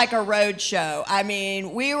was like a road show. I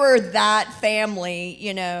mean, we were that family,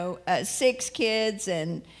 6 kids,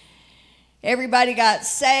 and everybody got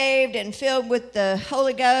saved and filled with the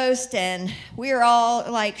Holy Ghost, and we were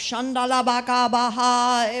all like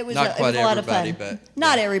shandalabakabaha. It was Not quite a lot of fun. everybody, but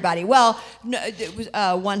not everybody. Well, no, it was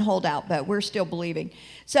one holdout, but we're still believing.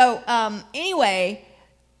 So anyway,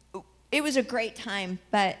 it was a great time,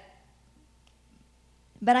 but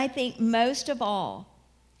I think most of all,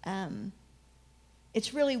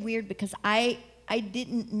 it's really weird because I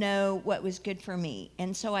didn't know what was good for me,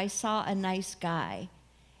 and so I saw a nice guy.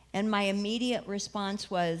 And my immediate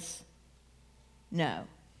response was, no.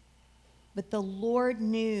 But the Lord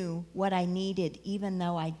knew what I needed, even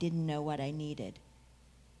though I didn't know what I needed.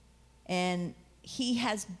 And He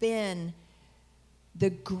has been the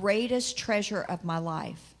greatest treasure of my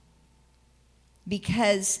life.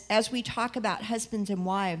 Because as we talk about husbands and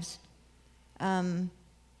wives,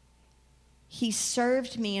 He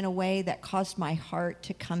served me in a way that caused my heart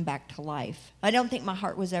to come back to life. I don't think my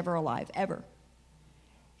heart was ever alive, ever.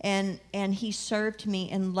 And He served me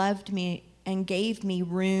and loved me and gave me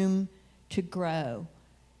room to grow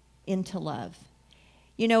into love.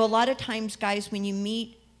 A lot of times, guys, when you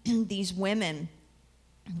meet these women,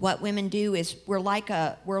 what women do is we're like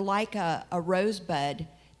a rosebud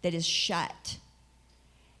that is shut.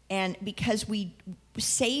 And because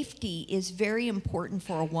safety is very important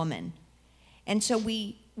for a woman. And so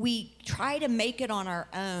we try to make it on our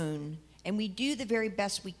own, and we do the very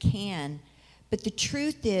best we can. But the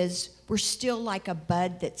truth is, we're still like a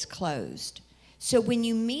bud that's closed. So when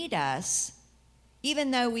you meet us,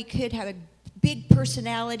 even though we could have a big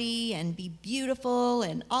personality and be beautiful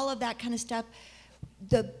and all of that kind of stuff,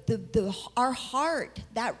 our heart,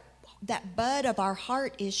 that bud of our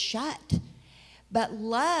heart is shut. But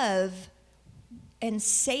love and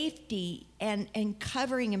safety and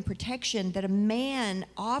covering and protection that a man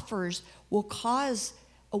offers will cause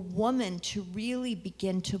a woman to really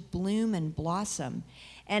begin to bloom and blossom.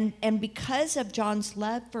 And because of John's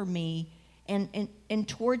love for me and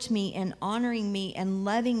towards me and honoring me and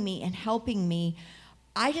loving me and helping me,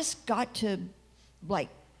 I just got to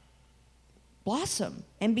blossom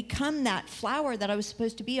and become that flower that I was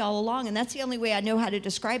supposed to be all along. And that's the only way I know how to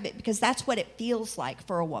describe it, because that's what it feels like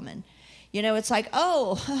for a woman. It's like,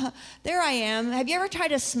 oh, there I am. Have you ever tried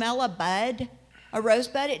to smell a bud? A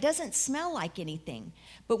rosebud? It doesn't smell like anything.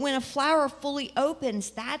 But when a flower fully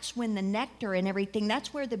opens, that's when the nectar and everything,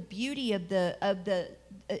 that's where the beauty of the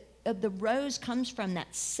rose comes from,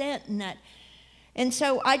 that scent and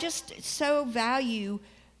so I just so value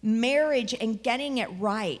marriage and getting it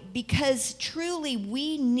right, because truly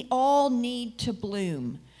we all need to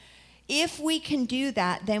bloom. If we can do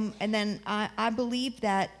that, then I believe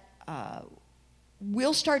that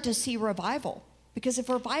we'll start to see revival. Because if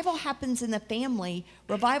revival happens in the family,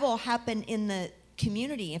 revival will happen in the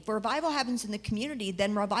community. If revival happens in the community,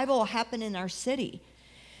 then revival will happen in our city.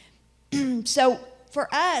 So for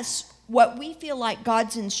us, what we feel like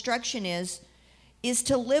God's instruction is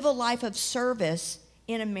to live a life of service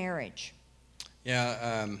in a marriage.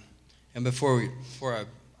 Yeah, and before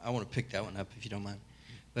I want to pick that one up if you don't mind.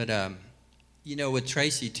 But, with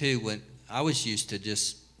Tracy too, when I was used to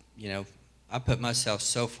just, I put myself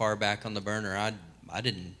so far back on the burner, I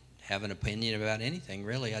didn't have an opinion about anything,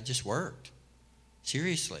 really. I just worked.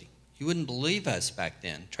 Seriously. You wouldn't believe us back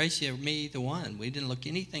then. Tracy or me, either one. We didn't look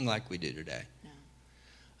anything like we do today. No.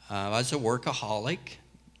 I was a workaholic,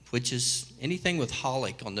 which is anything with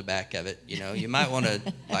holic on the back of it. You might want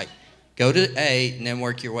to, go to 8 and then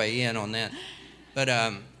work your way in on that. But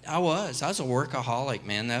I was a workaholic,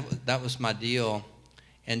 man. That was my deal.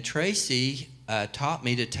 And Tracy taught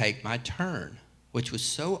me to take my turn, which was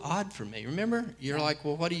so odd for me. Remember, you're like,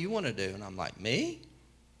 well, what do you want to do? And I'm like, me?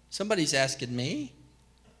 Somebody's asking me.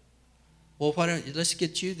 Well, let's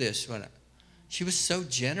get you this one. She was so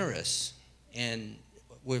generous, and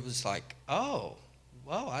it was like, oh,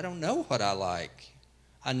 well, I don't know what I like.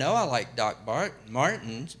 I know I like Doc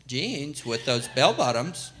Martens jeans with those bell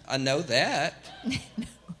bottoms. I know that.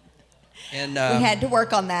 And we had to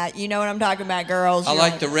work on that. You know what I'm talking about, girls. I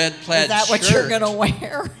like the red plaid shirt. Is that what you're going to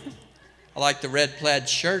wear? I like the red plaid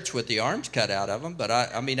shirts with the arms cut out of them, but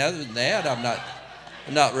I mean, other than that,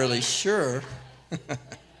 I'm not really sure.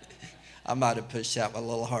 I might have pushed that one a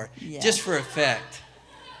little hard, just for effect.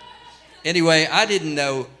 Anyway, I didn't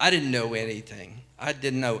know anything. I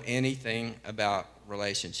didn't know anything about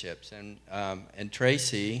relationships, and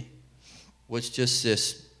Tracy was just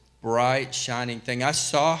this bright, shining thing. I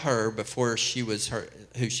saw her before she was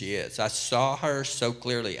who she is. I saw her so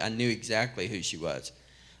clearly. I knew exactly who she was.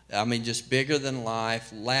 I mean, just bigger than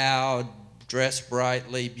life, loud, dressed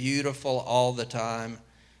brightly, beautiful all the time.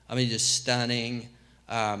 I mean, just stunning.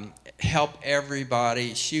 Help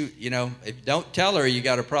everybody. She, don't tell her you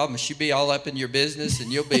got a problem. She'll be all up in your business,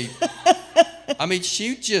 and you'll be. I mean,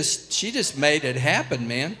 she just made it happen,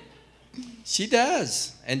 man. She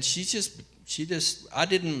does, and she just. I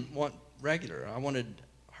didn't want regular. I wanted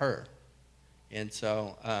her. And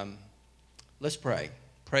so let's pray.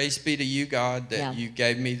 Praise be to you, God, that you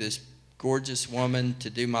gave me this gorgeous woman to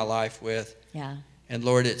do my life with. Yeah. And,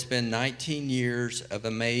 Lord, it's been 19 years of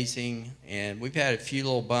amazing. And we've had a few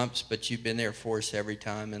little bumps, but you've been there for us every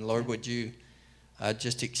time. And, Lord, would you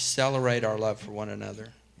just accelerate our love for one another.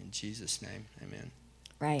 In Jesus' name, amen.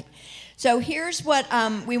 Right. So here's what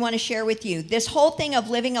we want to share with you. This whole thing of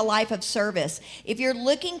living a life of service. If you're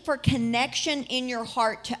looking for connection in your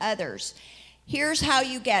heart to others, here's how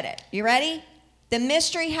you get it. You ready? The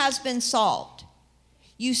mystery has been solved.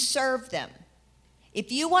 You serve them.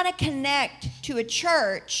 If you want to connect to a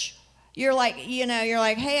church, you're like,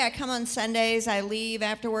 hey, I come on Sundays, I leave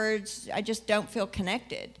afterwards, I just don't feel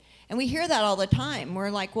connected. And we hear that all the time.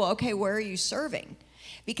 We're like, well, okay, where are you serving?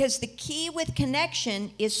 Because the key with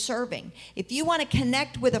connection is serving. If you want to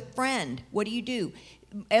connect with a friend, what do?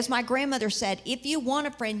 As my grandmother said, if you want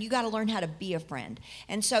a friend, you got to learn how to be a friend.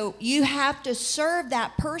 And so you have to serve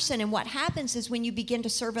that person. And what happens is when you begin to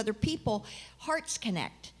serve other people, hearts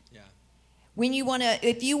connect.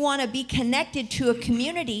 If you want to be connected to a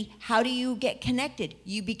community, how do you get connected?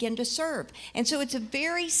 You begin to serve. And so it's a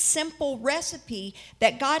very simple recipe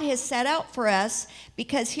that God has set out for us,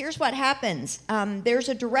 because here's what happens. There's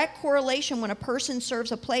a direct correlation when a person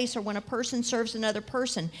serves a place or when a person serves another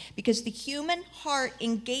person, because the human heart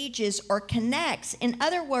engages or connects. In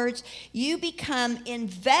other words, you become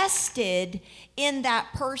invested in that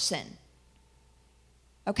person.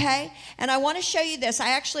 Okay? And I want to show you this.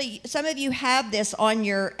 Some of you have this on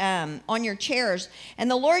your chairs.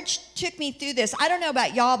 And the Lord took me through this. I don't know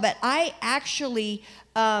about y'all, but I actually,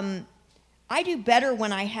 I do better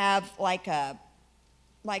when I have like a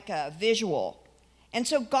visual. And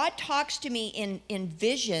so God talks to me in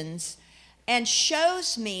visions and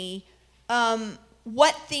shows me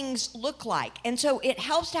what things look like. And so it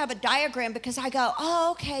helps to have a diagram, because I go,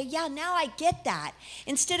 oh, okay, yeah, now I get that.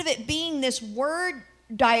 Instead of it being this word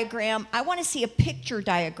diagram, I want to see a picture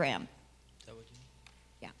diagram. Is that what you mean?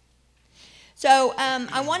 Yeah. So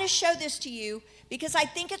I want to show this to you because I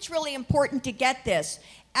think it's really important to get this.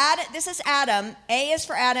 This is Adam. A is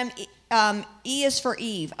for Adam. E is for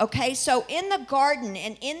Eve. Okay, so in the garden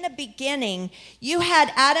and in the beginning, you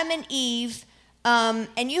had Adam and Eve,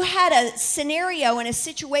 and you had a scenario and a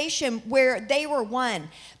situation where they were one.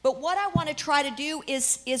 But what I want to try to do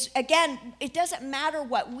is again, it doesn't matter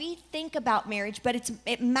what we think about marriage, but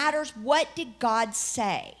it matters what did God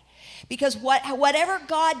say. Because whatever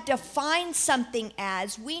God defines something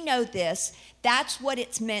as, we know this, that's what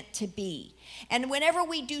it's meant to be. And whenever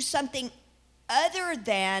we do something other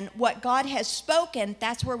than what God has spoken,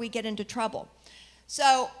 that's where we get into trouble.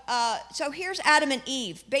 So here's Adam and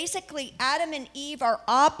Eve. Basically, Adam and Eve are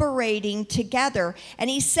operating together. And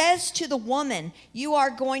he says to the woman, you are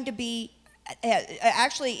going to be,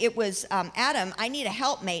 actually it was Adam, I need a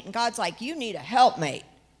helpmate. And God's like, you need a helpmate.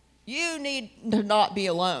 You need to not be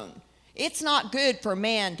alone. It's not good for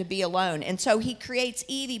man to be alone. And so he creates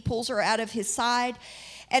Eve. He pulls her out of his side.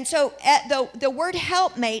 And so the word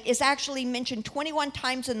helpmate is actually mentioned 21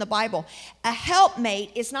 times in the Bible. A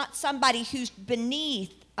helpmate is not somebody who's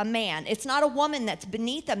beneath a man. It's not a woman that's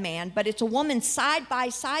beneath a man, but it's a woman side by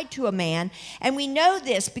side to a man. And we know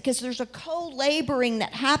this because there's a co-laboring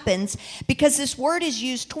that happens, because this word is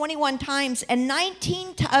used 21 times, and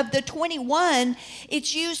 19 of the 21,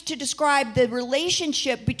 it's used to describe the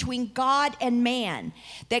relationship between God and man,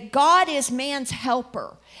 that God is man's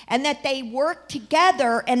helper, and that they work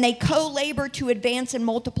together and they co-labor to advance and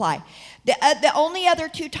multiply. The only other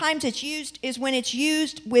 2 times it's used is when it's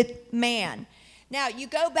used with man. Now, you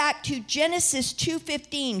go back to Genesis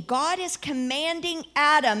 2:15. God is commanding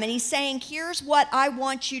Adam, and he's saying, here's what I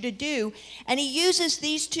want you to do. And he uses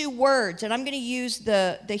these 2 words, and I'm going to use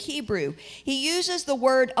the Hebrew. He uses the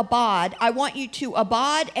word abad. I want you to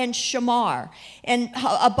abad and shamar. And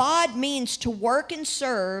abad means to work and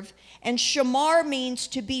serve, and shamar means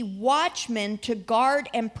to be watchmen, to guard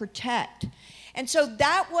and protect. And so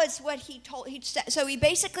that was what he told. So he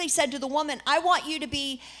basically said to the woman, I want you to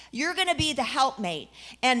be, you're going to be the helpmate.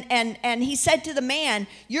 And he said to the man,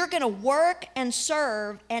 you're going to work and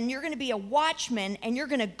serve, and you're going to be a watchman, and you're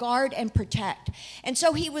going to guard and protect. And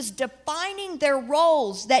so he was defining their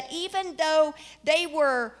roles, that even though they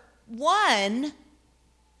were one,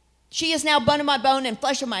 she is now bone of my bone and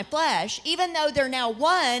flesh of my flesh. Even though they're now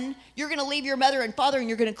one, you're going to leave your mother and father and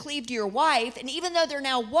you're going to cleave to your wife. And even though they're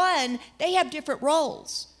now one, they have different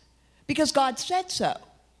roles because God said so.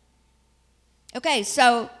 Okay,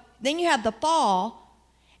 so then you have the fall.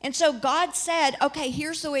 And so God said, okay,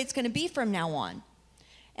 here's the way it's going to be from now on.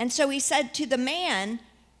 And so he said to the man,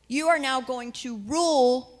 you are now going to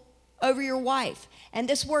rule over your wife. And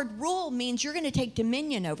this word rule means you're going to take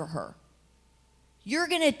dominion over her. You're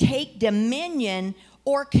going to take dominion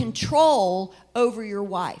or control over your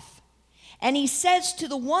wife. And he says to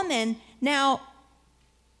the woman, now,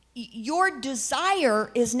 your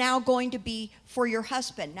desire is now going to be for your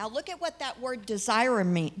husband. Now, look at what that word desire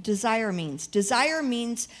means. Desire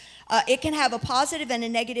means, it can have a positive and a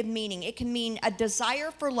negative meaning. It can mean a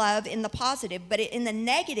desire for love in the positive, but in the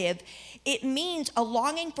negative, it means a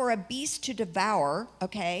longing for a beast to devour,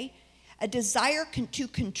 okay? A desire to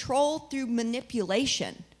control through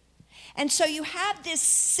manipulation. And so you have this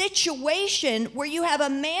situation where you have a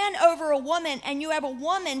man over a woman and you have a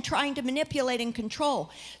woman trying to manipulate and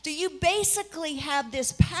control. So you basically have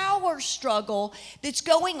this power struggle that's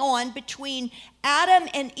going on between Adam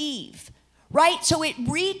and Eve, right? So it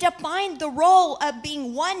redefined the role of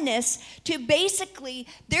being oneness to basically,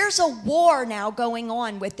 there's a war now going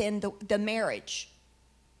on within the marriage.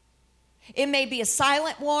 It may be a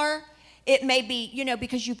silent war. It may be,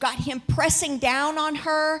 because you've got him pressing down on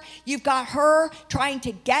her. You've got her trying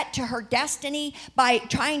to get to her destiny by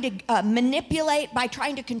trying to manipulate, by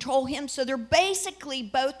trying to control him. So they're basically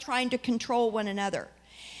both trying to control one another.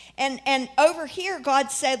 And over here,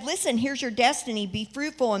 God said, listen, here's your destiny. Be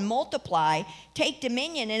fruitful and multiply. Take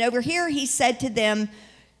dominion. And over here, he said to them,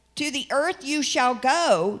 to the earth you shall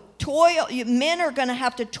go. Toil. Men are going to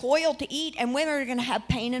have to toil to eat, and women are going to have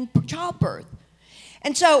pain in childbirth.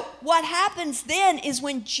 And so what happens then is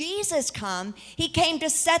when Jesus came, he came to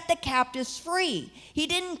set the captives free. He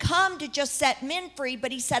didn't come to just set men free,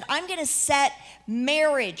 but he said, I'm going to set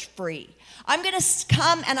marriage free. I'm going to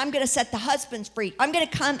come and I'm going to set the husbands free. I'm going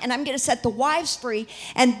to come and I'm going to set the wives free.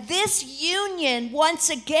 And this union, once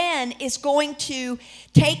again, is going to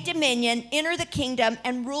take dominion, enter the kingdom,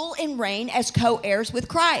 and rule and reign as co-heirs with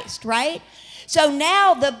Christ, right? So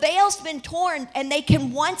now the veil's been torn, and they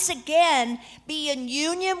can once again be in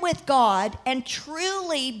union with God and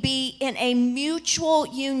truly be in a mutual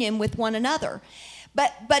union with one another.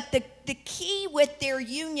 But the key with their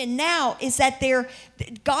union now is that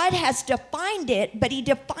God has defined it, but he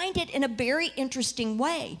defined it in a very interesting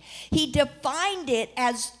way. He defined it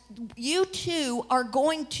as you two are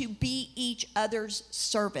going to be each other's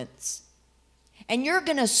servants. And you're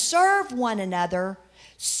going to serve one another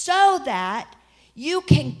so that you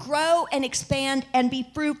can grow and expand and be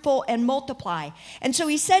fruitful and multiply. And so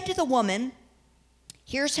he said to the woman,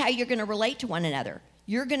 here's how you're going to relate to one another.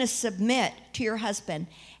 You're going to submit to your husband,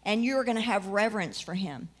 and you're going to have reverence for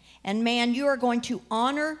him. And man, you are going to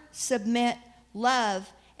honor, submit,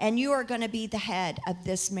 love, and you are going to be the head of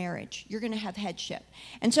this marriage. You're going to have headship.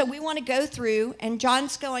 And so we want to go through, and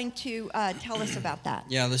John's going to tell us about that.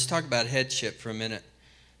 Yeah, let's talk about headship for a minute.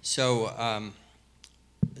 So,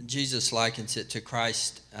 Jesus likens it to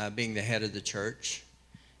Christ being the head of the church.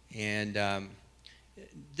 And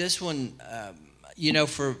this one,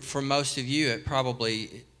 for most of you, it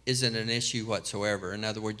probably isn't an issue whatsoever. In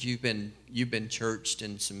other words, you've been churched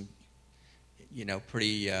in some,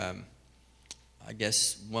 pretty,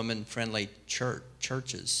 woman-friendly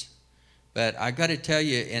churches. But I got to tell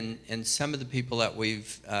you, in some of the people that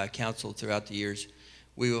we've counseled throughout the years,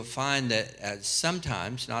 we will find that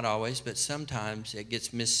sometimes, not always, but sometimes it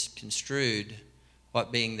gets misconstrued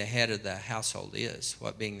what being the head of the household is,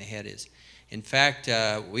 what being the head is. In fact,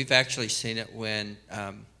 we've actually seen it when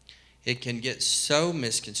it can get so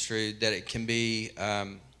misconstrued that it can be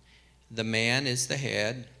the man is the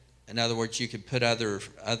head. In other words, you could put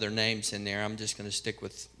other names in there. I'm just going to stick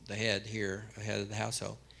with the head here, the head of the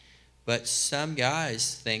household. But some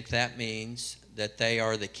guys think that means that they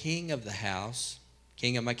are the king of the house,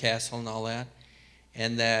 king of my castle and all that,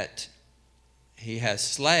 and that he has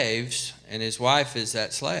slaves and his wife is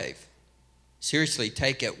that slave. Seriously,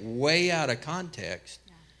 take it way out of context.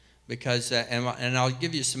 Because, and I'll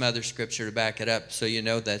give you some other scripture to back it up so you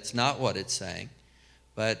know that's not what it's saying.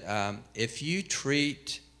 But if you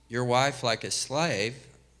treat your wife like a slave,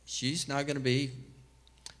 she's not going to be,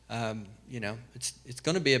 it's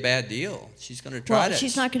going to be a bad deal. She's going to try to.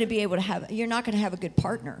 She's not going to be able to have. You're not going to have a good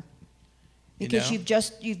partner, because you've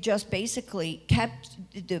just basically kept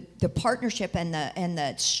the partnership and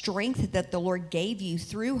the strength that the Lord gave you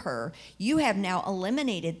through her. You have now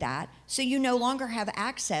eliminated that, so you no longer have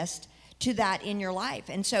access to that in your life.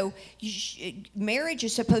 And so marriage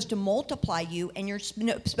is supposed to multiply you, and you're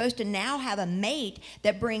supposed to now have a mate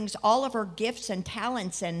that brings all of her gifts and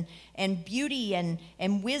talents and beauty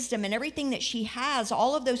and wisdom and everything that she has,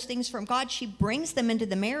 all of those things from God. She brings them into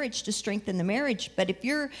the marriage to strengthen the marriage. But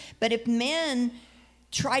if men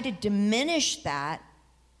try to diminish that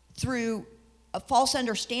through a false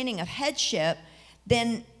understanding of headship,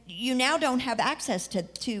 then you now don't have access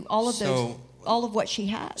to all of those. All of what she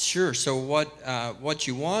has. Sure. So what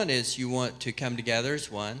you want is you want to come together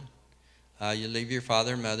as one. You leave your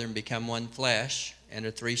father and mother and become one flesh, and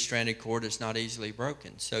a three-stranded cord is not easily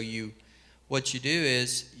broken. So what you do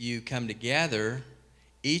is you come together,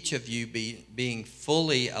 each of you being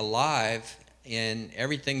fully alive in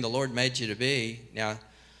everything the Lord made you to be. Now,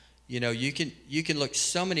 you can look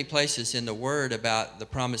so many places in the Word about the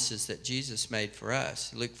promises that Jesus made for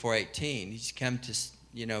us. Luke 4:18. He's come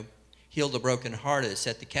to heal the brokenhearted,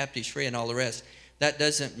 set the captives free, and all the rest. That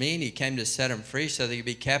doesn't mean he came to set them free so they could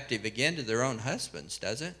be captive again to their own husbands,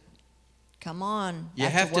 does it? Come on, you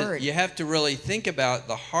have to really think about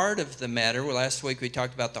the heart of the matter. Well, last week we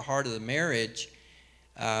talked about the heart of the marriage.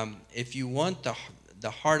 If you want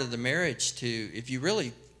the heart of the marriage if you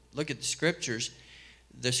really look at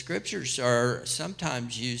the scriptures are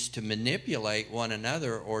sometimes used to manipulate one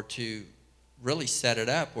another or to really set it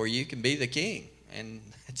up where you can be the king. And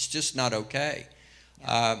it's just not okay.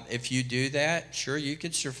 Yeah. If you do that, sure, you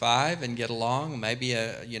can survive and get along. Maybe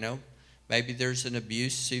maybe there's an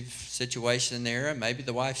abusive situation there, and maybe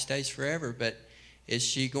the wife stays forever. But is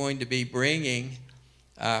she going to be bringing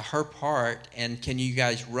her part? And can you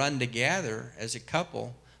guys run together as a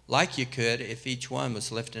couple like you could if each one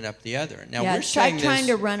was lifting up the other? Now we're saying trying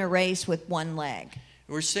to run a race with one leg.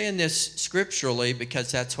 We're saying this scripturally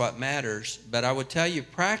because that's what matters. But I would tell you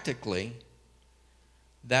practically.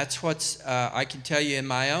 That's what's, I can tell you in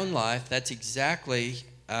my own life, that's exactly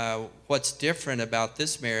what's different about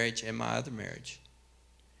this marriage and my other marriage.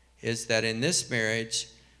 Is that in this marriage,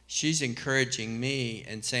 she's encouraging me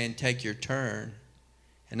and saying, take your turn.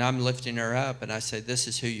 And I'm lifting her up and I say, this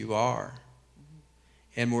is who you are.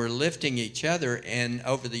 And we're lifting each other, and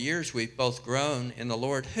over the years we've both grown in the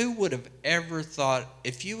Lord. Who would have ever thought,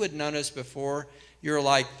 if you had known us before, you're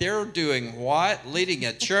like, they're doing what? Leading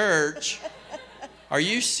a church. Are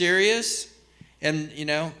you serious? And,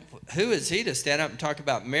 who is he to stand up and talk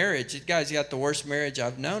about marriage? This guy's got the worst marriage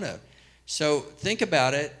I've known of. So think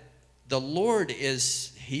about it. The Lord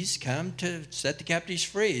he's come to set the captives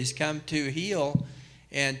free. He's come to heal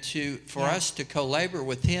and for us to co-labor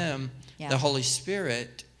with him, the Holy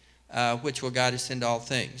Spirit, which will guide us into all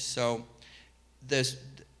things. So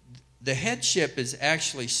the headship is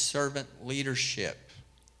actually servant leadership.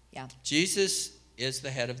 Yeah. Jesus is the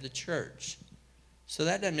head of the church. So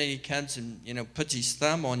that doesn't mean he comes and, puts his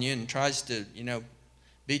thumb on you and tries to,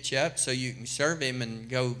 beat you up so you can serve him and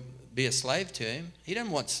go be a slave to him. He doesn't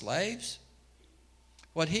want slaves.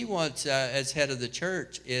 What he wants as head of the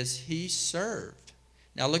church is he served.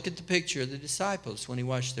 Now look at the picture of the disciples when he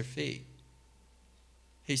washed their feet.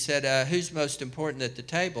 He said, who's most important at the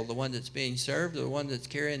table, the one that's being served or the one that's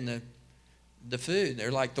carrying the food? They're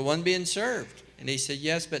like, the one being served. And he said,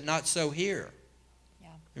 yes, but not so here. Yeah.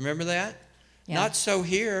 Remember that? Yeah. Not so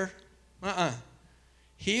here.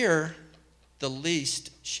 Here, the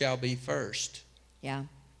least shall be first. Yeah.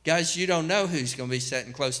 Guys, you don't know who's going to be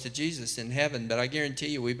sitting close to Jesus in heaven, but I guarantee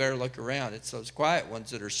you we better look around. It's those quiet ones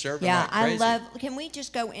that are serving like crazy. Can we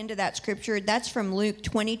just go into that scripture? That's from Luke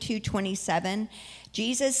 22:27.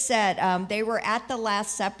 Jesus said they were at the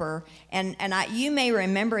Last Supper, and you may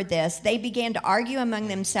remember this. They began to argue among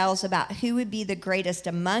themselves about who would be the greatest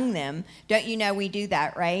among them. Don't you know we do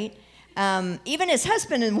that, right? Even as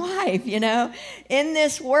husband and wife, you know. In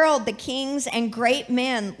this world, the kings and great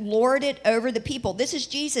men lord it over the people. This is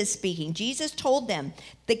Jesus speaking. Jesus told them,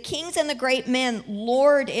 the kings and the great men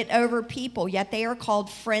lord it over people, yet they are called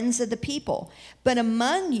friends of the people. But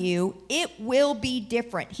among you, it will be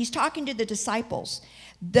different. He's talking to the disciples.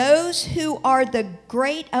 Those who are the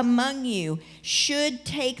great among you should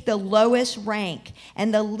take the lowest rank,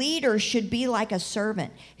 and the leader should be like a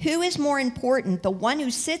servant. Who is more important, the one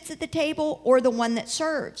who sits at the table or the one that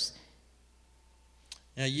serves?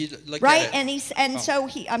 Now you look right, at it. I'm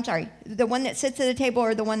sorry, the one that sits at the table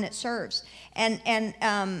or the one that serves, and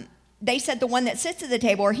they said the one that sits at the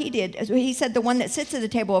table, or he said the one that sits at the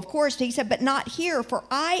table, of course. He said, but not here, for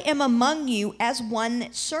I am among you as one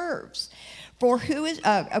that serves. For who is,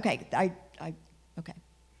 okay.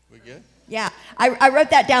 We good? Yeah, I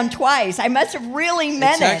wrote that down twice. I must have really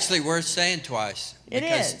meant it. It's actually worth saying twice. It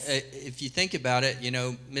because is. If you think about it, you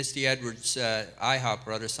know, Misty Edwards, IHOP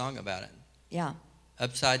wrote a song about it. Yeah.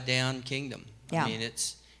 Upside down kingdom. Yeah. I mean,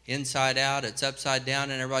 it's inside out, it's upside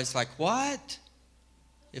down, and everybody's like, what?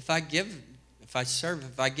 If I give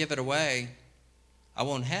it away, I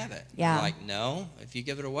won't have it. Yeah. You're like, no, if you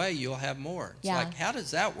give it away, you'll have more. It's like, how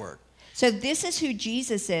does that work? So this is who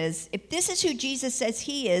Jesus is. If this is who Jesus says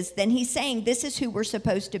he is, then he's saying this is who we're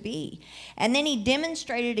supposed to be. And then he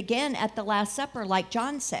demonstrated again at the Last Supper, like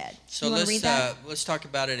John said. So let's talk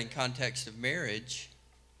about it in context of marriage.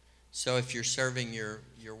 So if you're serving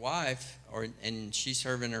your wife and she's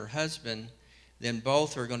serving her husband, then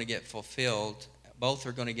both are going to get fulfilled. Both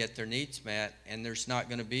are going to get their needs met, and there's not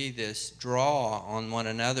going to be this draw on one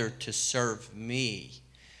another to serve me.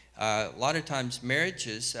 A lot of times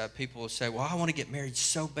marriages, people will say, well, I want to get married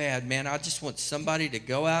so bad, man. I just want somebody to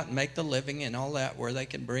go out and make the living and all that where they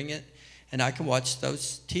can bring it, and I can watch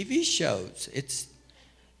those TV shows.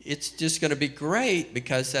 It's just going to be great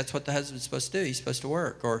because that's what the husband's supposed to do. He's supposed to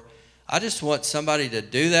work. Or I just want somebody to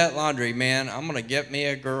do that laundry, man. I'm going to get me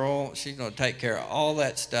a girl. She's going to take care of all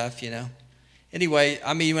that stuff, you know. Anyway,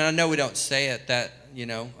 I mean, I know we don't say it that, you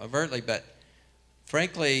know, overtly, but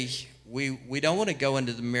frankly, we don't want to go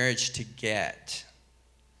into the marriage to get.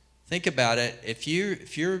 Think about it. If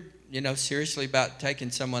you're you know, seriously about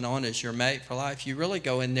taking someone on as your mate for life, you really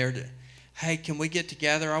go in there to, hey, can we get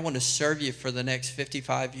together? I want to serve you for the next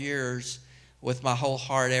 55 years with my whole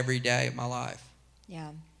heart every day of my life.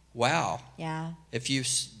 Yeah. Wow. Yeah. If you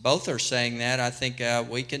both are saying that, I think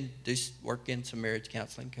we can work in some marriage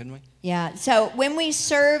counseling, couldn't we? Yeah. So when we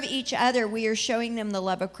serve each other, we are showing them the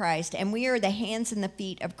love of Christ, and we are the hands and the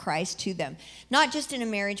feet of Christ to them. Not just in a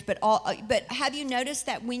marriage, but have you noticed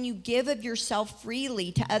that when you give of yourself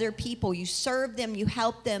freely to other people, you serve them, you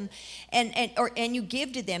help them, and you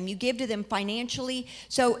give to them financially.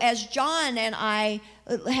 So as John and I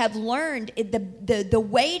have learned, the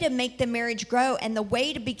way to make the marriage grow and the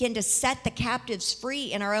way to begin to set the captives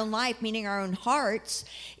free in our own life, meaning our own hearts,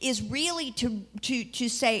 is really to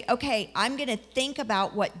say, okay, I'm going to think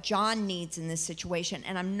about what John needs in this situation,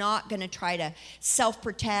 and I'm not going to try to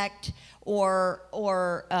self-protect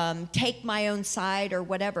or take my own side or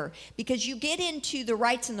whatever, because you get into the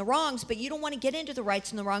rights and the wrongs, but you don't want to get into the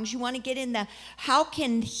rights and the wrongs. You want to get in the how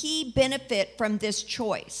can he benefit from this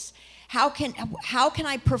choice? How can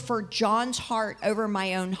I prefer John's heart over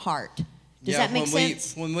my own heart? Does that make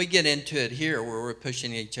sense? When we get into it here where we're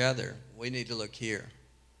pushing each other, we need to look here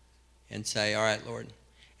and say, all right, Lord.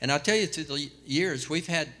 And I'll tell you, through the years, we've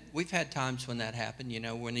had times when that happened, you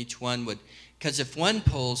know, when each one would, because if one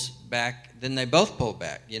pulls back, then they both pull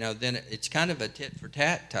back, you know, then it's kind of a tit for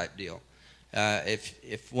tat type deal.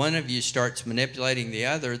 If one of you starts manipulating the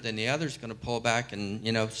other, then the other's going to pull back and,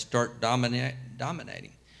 you know, start dominating.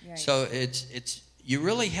 Right. So it's you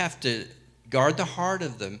really have to guard the heart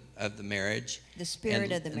of the marriage, the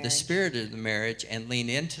spirit of the marriage, and lean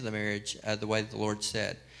into the marriage the way the Lord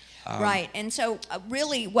said. Right, and so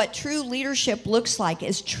really what true leadership looks like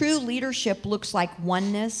is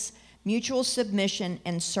oneness, mutual submission,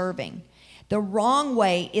 and serving. The wrong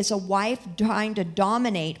way is a wife trying to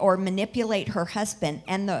dominate or manipulate her husband,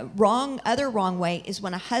 and the other wrong way is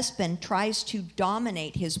when a husband tries to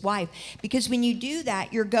dominate his wife. Because when you do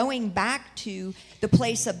that, you're going back to the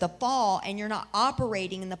place of the fall, and you're not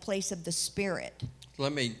operating in the place of the Spirit.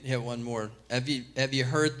 Let me hit one more. Have you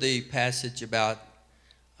heard the passage about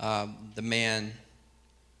the man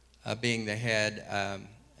being the head,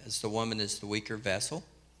 as the woman is the weaker vessel.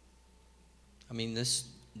 I mean,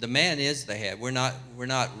 the man is the head. We're not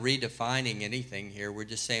redefining anything here. We're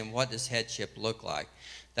just saying, what does headship look like?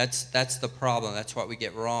 That's the problem. That's what we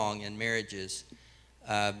get wrong in marriages.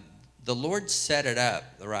 The Lord set it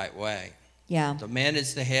up the right way. Yeah. The man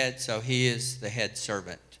is the head, so he is the head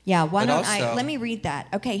servant. Yeah, let me read that.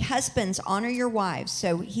 Okay, husbands, honor your wives.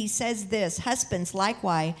 So he says this, husbands,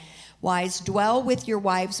 likewise, dwell with your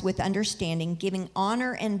wives with understanding, giving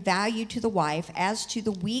honor and value to the wife as to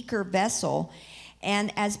the weaker vessel,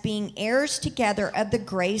 and as being heirs together of the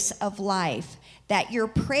grace of life, that your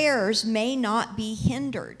prayers may not be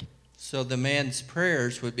hindered. So the man's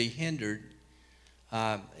prayers would be hindered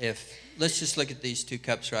let's just look at these two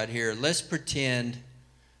cups right here. Let's pretend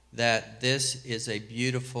that this is a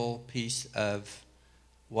beautiful piece of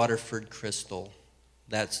Waterford crystal.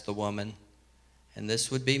 That's the woman. And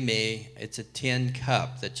this would be me. It's a tin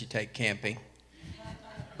cup that you take camping.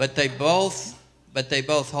 But they both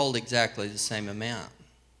hold exactly the same amount.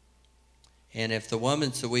 And if the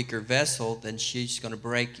woman's the weaker vessel, then she's going to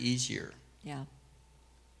break easier. Yeah.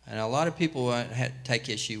 And a lot of people take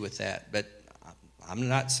issue with that, but I'm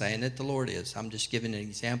not saying that the Lord is. I'm just giving an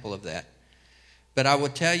example of that. But I will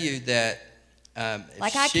tell you that I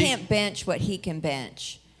can't bench what he can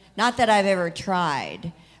bench. Not that I've ever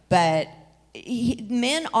tried, but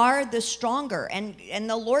men are the stronger, and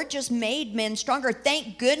the Lord just made men stronger.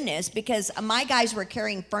 Thank goodness, because my guys were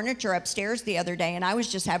carrying furniture upstairs the other day, and I was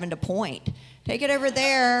just having to point. Take it over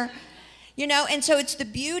there. You know, and so it's the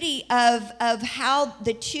beauty of how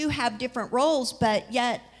the two have different roles, but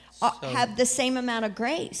yet have the same amount of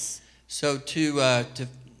grace. So to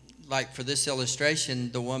like for this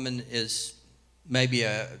illustration, the woman is maybe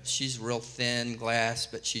she's real thin glass,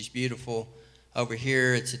 but she's beautiful. Over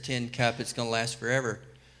here, it's a tin cup. It's going to last forever.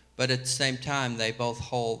 But at the same time, they both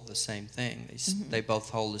hold the same thing. They both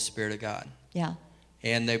hold the Spirit of God. Yeah.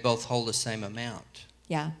 And they both hold the same amount.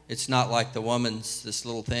 Yeah. It's not like the woman's this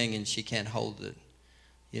little thing and she can't hold it.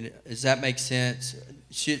 You know, does that make sense?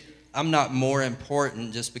 I'm not more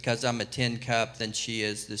important just because I'm a tin cup than she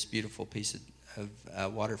is this beautiful piece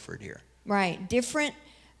of Waterford here. Right.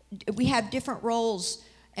 We have different roles,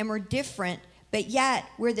 and we're different, but yet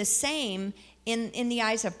we're the same in the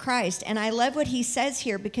eyes of Christ. And I love what he says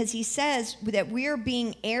here, because he says that we're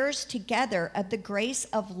being heirs together of the grace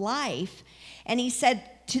of life. And he said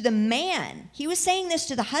to the man, he was saying this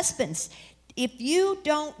to the husbands, if you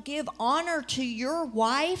don't give honor to your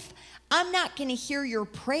wife, I'm not going to hear your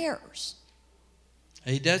prayers.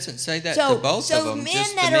 He doesn't say that to both of them. So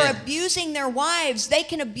men that are abusing their wives, they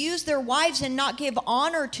can abuse their wives and not give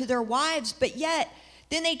honor to their wives, but yet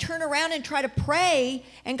then they turn around and try to pray,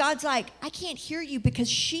 and God's like, I can't hear you because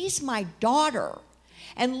she's my daughter,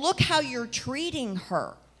 and look how you're treating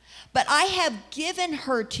her. But I have given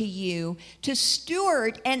her to you to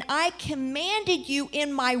steward, and I commanded you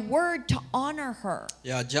in my word to honor her.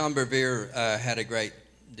 Yeah, John Bevere had a great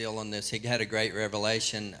deal on this. He had a great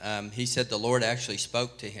revelation. He said the Lord actually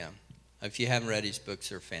spoke to him. If you haven't read his books,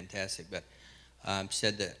 they're fantastic, but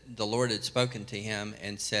said that the Lord had spoken to him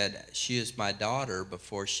and said, she is my daughter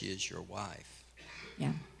before she is your wife.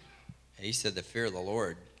 Yeah. And he said the fear of the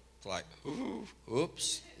Lord, like,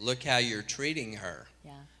 oops, look how you're treating her.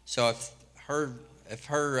 Yeah. So if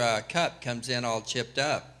her cup comes in all chipped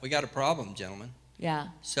up, we got a problem, gentlemen. Yeah.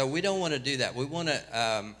 So we don't want to do that. We want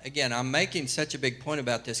to, again, I'm making such a big point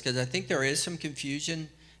about this because I think there is some confusion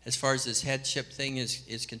as far as this headship thing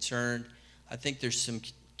is concerned. I think there's some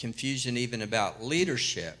confusion even about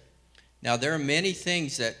leadership. Now, there are many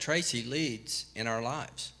things that Tracy leads in our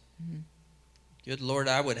lives. Mm-hmm. Good Lord,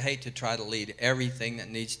 I would hate to try to lead everything that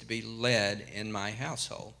needs to be led in my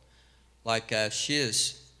household. Like she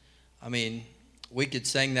is, I mean, we could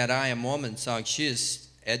sing that I Am Woman song. She has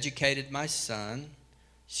educated my son.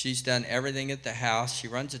 She's done everything at the house. She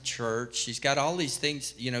runs a church. She's got all these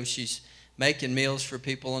things, you know, she's making meals for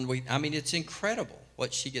people. And I mean, it's incredible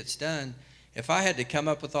what she gets done. If I had to come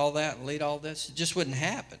up with all that and lead all this, it just wouldn't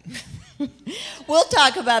happen. We'll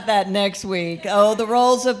talk about that next week. Oh, the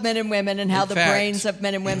roles of men and women and how the brains of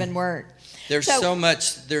men and women work. There's so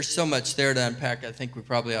much there to unpack. I think we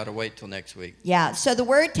probably ought to wait till next week. Yeah. So the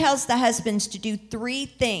word tells the husbands to do 3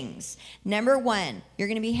 things. Number 1, you're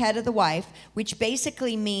going to be head of the wife, which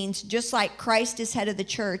basically means just like Christ is head of the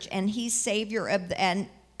church and he's savior of and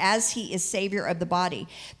as he is savior of the body.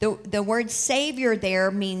 The word savior there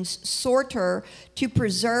means sorter, to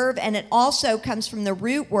preserve, and it also comes from the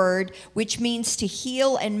root word, which means to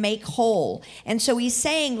heal and make whole. And so he's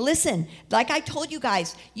saying, listen, like I told you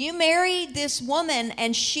guys, you married this woman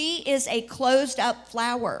and she is a closed up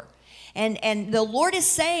flower. And the Lord is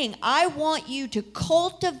saying, I want you to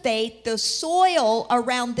cultivate the soil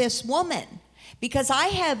around this woman, because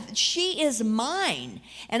she is mine,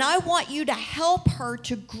 and I want you to help her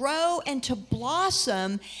to grow and to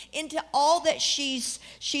blossom into all that she's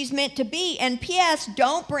meant to be. And P.S.,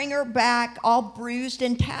 don't bring her back all bruised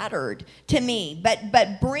and tattered to me,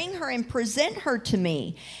 but bring her and present her to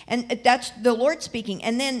me. And that's the Lord speaking.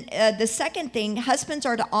 And then the second thing, husbands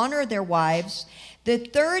are to honor their wives. The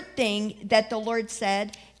third thing that the Lord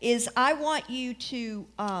said is, I want you to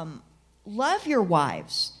love your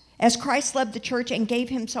wives as Christ loved the church and gave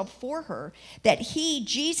himself for her, that he,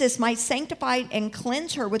 Jesus, might sanctify and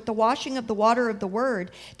cleanse her with the washing of the water of the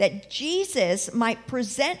word, that Jesus might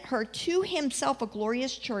present her to himself a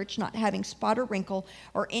glorious church, not having spot or wrinkle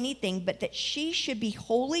or anything, but that she should be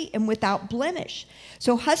holy and without blemish.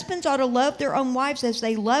 So husbands ought to love their own wives as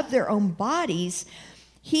they love their own bodies.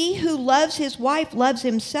 He who loves his wife loves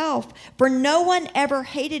himself, for no one ever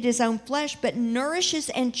hated his own flesh, but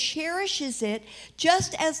nourishes and cherishes it,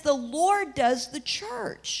 just as the Lord does the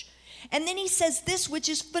church. And then he says this, which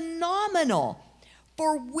is phenomenal.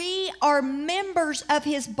 For we are members of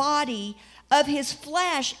his body, of his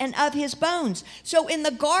flesh, and of his bones. So in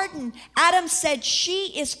the garden, Adam said,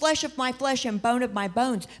 she is flesh of my flesh and bone of my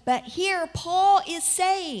bones. But here Paul is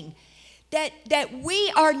saying that we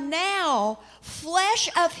are now flesh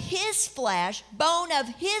of his flesh, bone of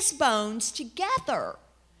his bones together.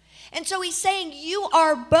 And so he's saying, you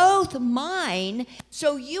are both mine,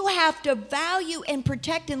 so you have to value and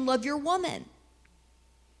protect and love your woman.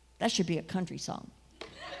 That should be a country song.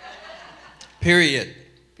 Period.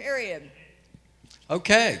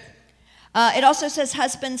 Okay. It also says,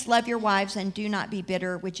 husbands, love your wives and do not be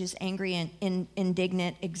bitter, which is angry and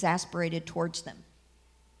indignant, exasperated towards them.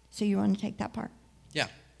 So you want to take that part? Yeah.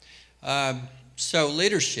 So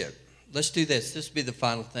leadership. Let's do this. This will be the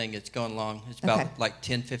final thing. It's going long. It's about like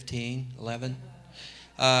 10, 15, 11.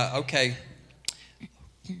 Okay.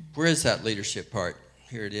 Where is that leadership part?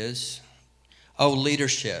 Here it is. Oh,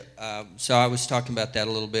 leadership. So I was talking about that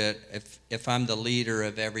a little bit. If I'm the leader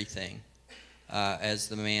of everything as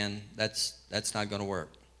the man, that's not going to work.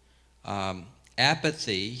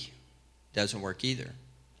 Apathy doesn't work either.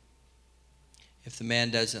 If the man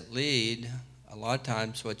doesn't lead, a lot of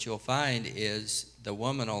times what you'll find is the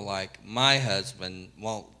woman will like, my husband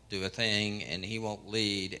won't do a thing and he won't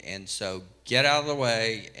lead, and so get out of the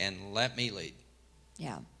way and let me lead.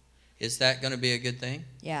 Yeah. Is that going to be a good thing?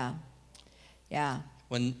 Yeah.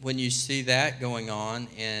 When you see that going on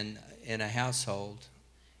in a household,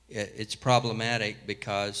 it's problematic,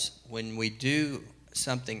 because when we do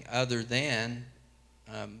something other than,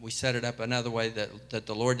 we set it up another way that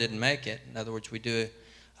the Lord didn't make it. In other words, we do,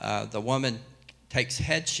 the woman takes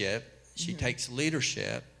headship, she takes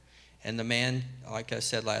leadership, and the man, like I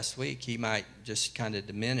said last week, he might just kind of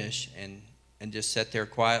diminish and just sit there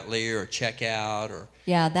quietly or check out. Or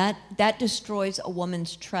yeah, that destroys a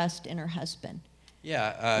woman's trust in her husband.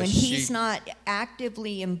 Yeah, when he's not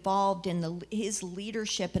actively involved in his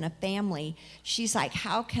leadership in a family, she's like,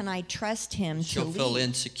 how can I trust him to lead? She'll feel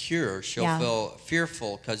insecure. She'll feel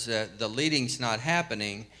fearful because the leading's not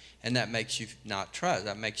happening, and that makes you not trust.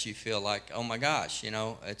 That makes you feel like, oh my gosh,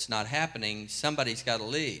 it's not happening. Somebody's got to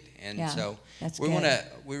lead, and so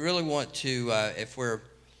we really want to. If we're,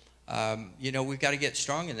 we've got to get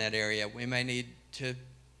strong in that area. We may need to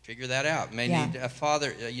figure that out. May need a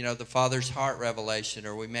father, the father's heart revelation,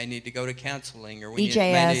 or we may need to go to counseling, or we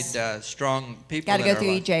may need strong people. Got to go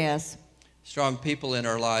through EJS. Strong people in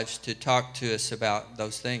our lives to talk to us about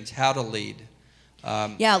those things, how to lead.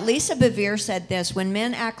 Lisa Bevere said this: when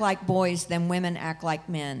men act like boys, then women act like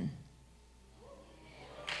men.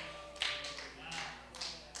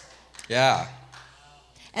 Yeah.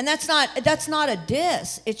 And that's not a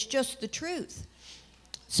diss. It's just the truth.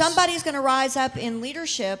 Somebody's going to rise up in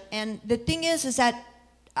leadership, and the thing is that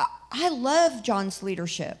I love John's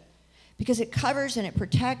leadership because it covers and it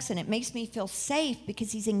protects and it makes me feel safe,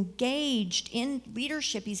 because he's engaged in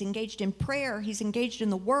leadership, he's engaged in prayer, he's engaged in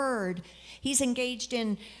the word, he's engaged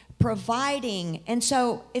in providing. And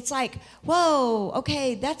so it's like, whoa,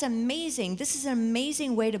 okay, that's amazing. This is an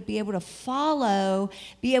amazing way to be able to follow,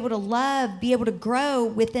 be able to love, be able to grow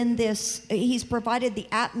within this. He's provided the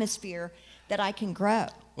atmosphere that I can grow.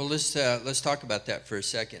 Well, let's talk about that for a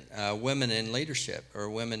second. Women in leadership, or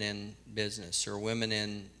women in business, or women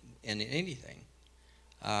in anything.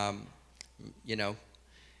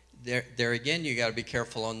 There again, you got to be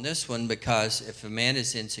careful on this one, because if a man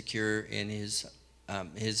is insecure in his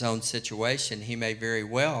own situation, he may very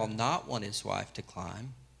well not want his wife to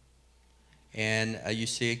climb. And you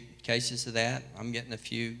see cases of that. I'm getting a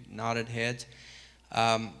few nodded heads.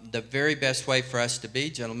 The very best way for us to be,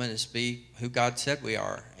 gentlemen, is be who God said we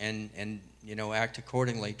are, and act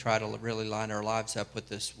accordingly. Try to really line our lives up with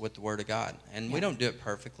the Word of God. And we don't do it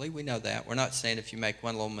perfectly. We know that. We're not saying if you make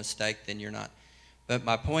one little mistake, then you're not. But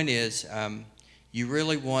my point is, you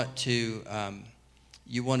really want to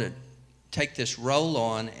take this role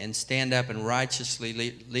on and stand up and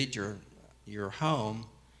righteously lead your home.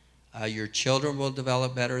 Your children will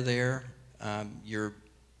develop better there.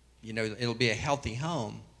 It'll be a healthy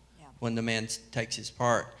home when the man takes his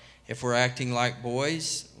part. If we're acting like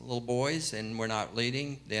little boys, and we're not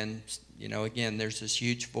leading, then, again, there's this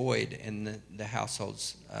huge void, and the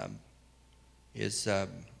household's is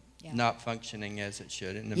not functioning as it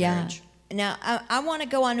should in the marriage. Now, I want to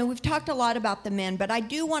go on, and we've talked a lot about the men, but I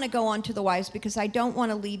do want to go on to the wives because I don't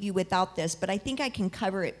want to leave you without this, but I think I can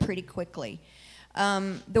cover it pretty quickly.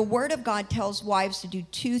 The Word of God tells wives to do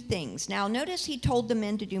two things. Now, notice he told the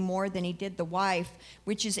men to do more than he did the wife,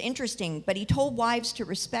 which is interesting, but he told wives to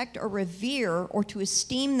respect or revere or to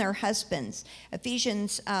esteem their husbands.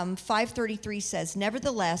 Ephesians 5:33 says,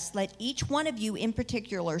 "Nevertheless, let each one of you in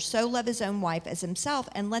particular so love his own wife as himself,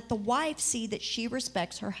 and let the wife see that she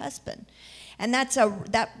respects her husband." And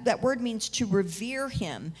that word means to revere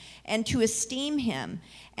him and to esteem him.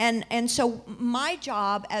 And so my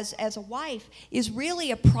job as a wife is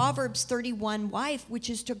really a Proverbs 31 wife,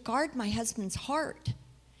 which is to guard my husband's heart.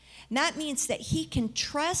 And that means that he can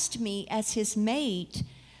trust me as his mate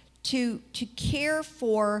to care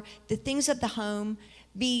for the things of the home,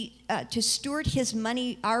 to steward his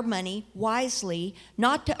money, our money, wisely,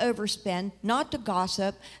 not to overspend, not to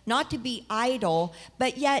gossip, not to be idle,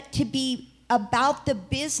 but yet to be about the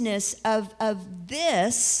business of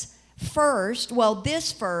this first,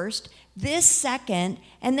 this second,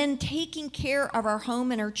 and then taking care of our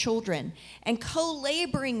home and our children, and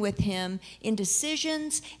co-laboring with him in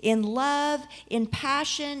decisions, in love, in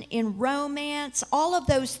passion, in romance, all of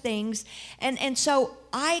those things. And so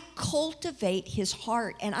I cultivate his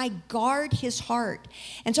heart, and I guard his heart.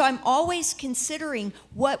 And so I'm always considering,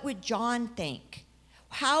 what would John think?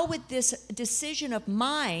 How would this decision of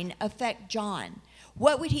mine affect John?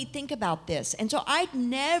 What would he think about this? And so I'd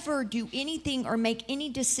never do anything or make any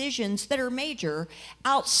decisions that are major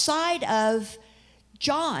outside of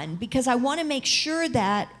John, because I want to make sure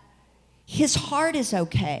that his heart is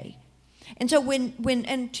okay. And so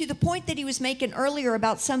and to the point that he was making earlier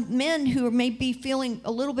about some men who may be feeling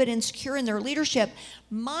a little bit insecure in their leadership,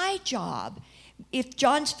 my job, if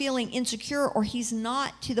John's feeling insecure or he's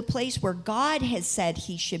not to the place where God has said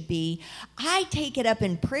he should be, I take it up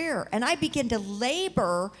in prayer, and I begin to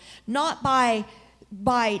labor, not by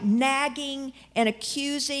nagging and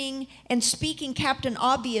accusing and speaking Captain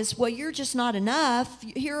Obvious, well, you're just not enough,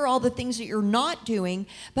 here are all the things that you're not doing,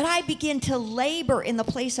 but I begin to labor in the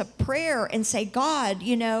place of prayer and say, God,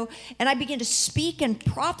 and I begin to speak and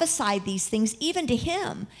prophesy these things even to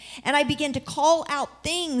him, and I begin to call out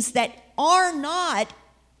things that are not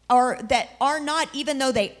even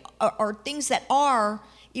though they are, things that are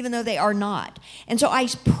even though they are not. And so I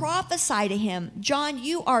prophesy to him, John,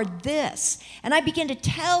 you are this. And I begin to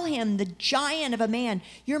tell him, the giant of a man,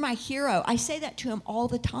 you're my hero. I say that to him all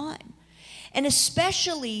the time. And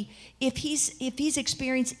especially if he's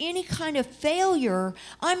experienced any kind of failure,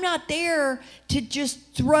 I'm not there to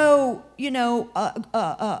just throw,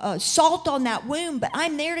 salt on that wound, but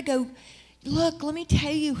I'm there to go, look, let me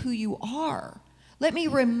tell you who you are. Let me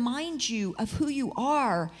remind you of who you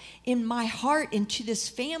are in my heart and to this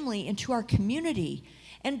family and to our community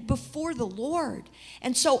and before the Lord.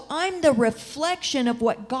 And so I'm the reflection of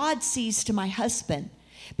what God sees to my husband,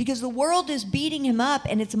 because the world is beating him up,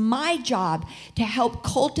 and it's my job to help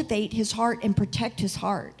cultivate his heart and protect his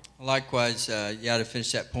heart. Likewise, to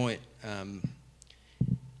finish that point,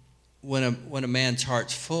 when a man's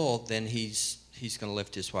heart's full, then he's going to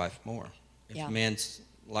lift his wife more. If a man's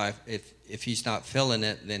life, if he's not feeling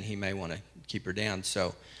it, then he may want to keep her down.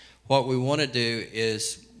 So what we want to do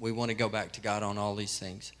is we want to go back to God on all these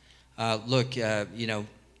things. When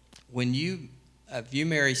if you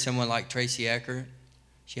marry someone like Tracy Eckert,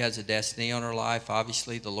 she has a destiny on her life.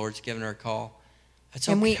 Obviously, the Lord's given her a call. It's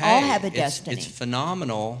okay. And we all have a destiny. It's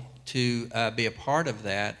phenomenal to be a part of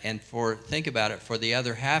that, and think about it, for the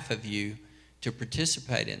other half of you to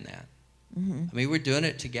participate in that. Mm-hmm. I mean, we're doing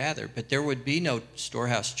it together, but there would be no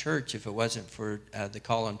Storehouse Church if it wasn't for the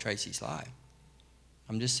call on Tracy's life.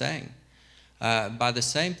 I'm just saying. By the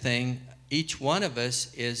same thing, each one of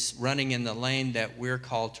us is running in the lane that we're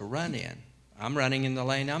called to run in. I'm running in the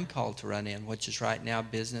lane I'm called to run in, which is right now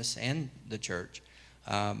business and the church.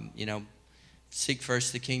 seek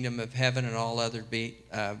first the kingdom of heaven and all other be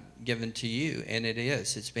given to you. And it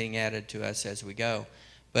is. It's being added to us as we go.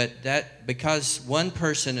 But that, because one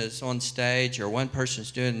person is on stage or one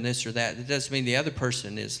person's doing this or that, it doesn't mean the other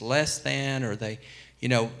person is less than, or they, you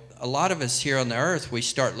know, a lot of us here on the earth, we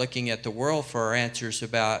start looking at the world for our answers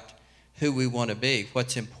about who we want to be,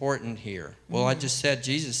 what's important here. Well, I just said,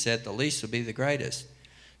 Jesus said the least will be the greatest.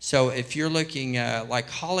 So if you're looking like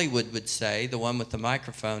Hollywood would say, the one with the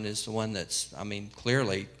microphone is the one that's, I mean,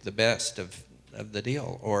 clearly the best of the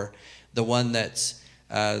deal, or the one that's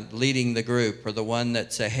leading the group, or the one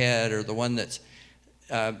that's ahead, or the one that's,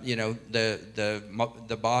 you know,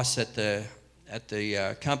 the boss at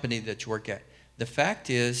the company that you work at. The fact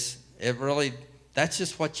is, that's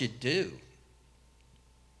just what you do.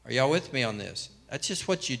 Are y'all with me on this? That's just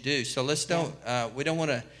what you do. So we don't want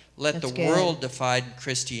to let the world define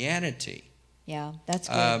Christianity. Yeah, that's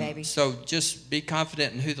good, baby. So just be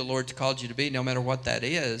confident in who the Lord's called you to be, no matter what that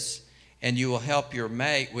is, and you will help your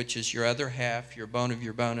mate, which is your other half, your bone of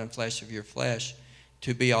your bone and flesh of your flesh,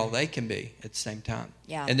 to be all they can be at the same time.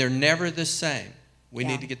 Yeah. And they're never the same. We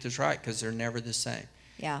need to get this right, because they're never the same.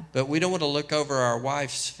 Yeah. But we don't want to look over our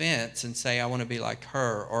wife's fence and say, I want to be like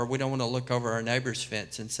her. Or we don't want to look over our neighbor's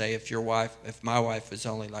fence and say, if my wife was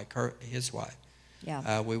only like his wife.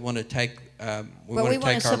 Yeah. We want to take our lane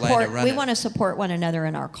and run it. We want to support one another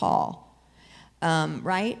in our call,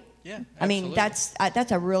 right? Yeah, absolutely. I mean,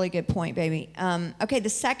 that's a really good point, baby. Okay, the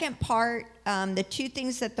second part, the two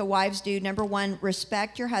things that the wives do: number one,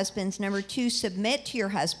 respect your husbands; number two, submit to your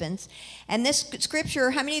husbands. And this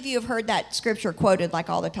scripture, how many of you have heard that scripture quoted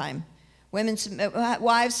like all the time?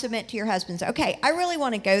 Wives, submit to your husbands. Okay, I really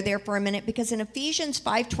want to go there for a minute, because in Ephesians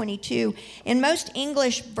 5:22, in most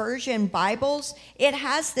English version Bibles, it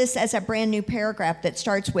has this as a brand new paragraph that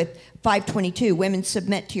starts with 5:22, women,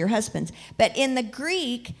 submit to your husbands. But in the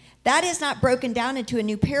Greek, that is not broken down into a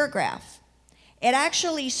new paragraph. It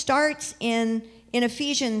actually starts in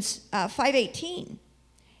Ephesians 5:18,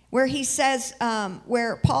 where he says,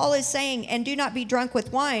 where Paul is saying, and do not be drunk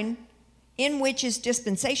with wine, in which is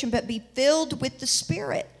dispensation, but be filled with the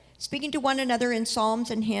Spirit, speaking to one another in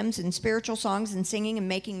psalms and hymns and spiritual songs, and singing and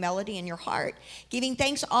making melody in your heart, giving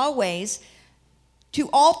thanks always to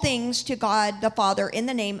all things to God the Father in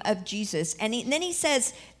the name of Jesus. And then he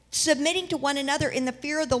says, submitting to one another in the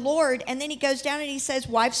fear of the Lord. And then he goes down and he says,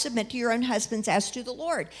 wives, submit to your own husbands as to the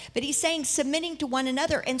Lord. But he's saying submitting to one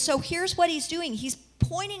another. And so here's what he's doing. He's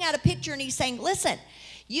pointing out a picture and he's saying, listen,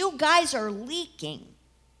 you guys are leaking.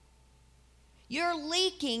 You're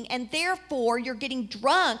leaking, and therefore you're getting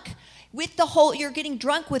drunk with you're getting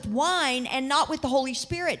drunk with wine and not with the Holy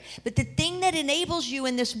Spirit. But the thing that enables you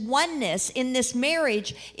in this oneness, in this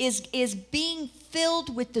marriage, is being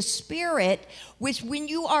filled with the Spirit, which when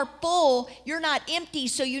you are full, you're not empty,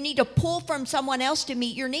 so you need to pull from someone else to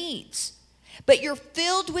meet your needs. But you're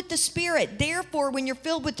filled with the Spirit. Therefore, when you're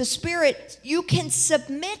filled with the Spirit, you can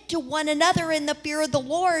submit to one another in the fear of the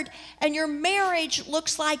Lord, and your marriage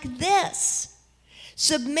looks like this.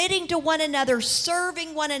 Submitting to one another,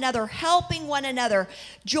 serving one another, helping one another,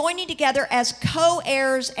 joining together as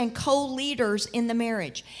co-heirs and co-leaders in the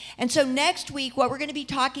marriage. And so next week, what we're going to be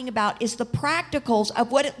talking about is the practicals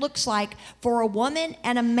of what it looks like for a woman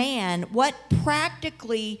and a man. What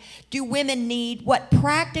practically do women need? What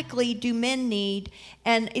practically do men need?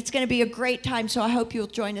 And it's going to be a great time, so I hope you'll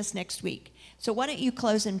join us next week. So why don't you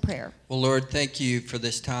close in prayer? Well, Lord, thank you for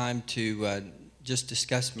this time to just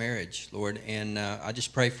discuss marriage, Lord. And I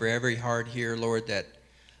just pray for every heart here, Lord, that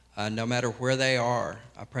no matter where they are,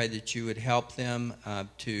 I pray that you would help them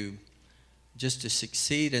to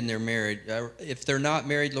succeed in their marriage. If they're not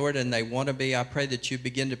married, Lord, and they want to be, I pray that you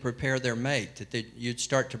begin to prepare their mate, that you'd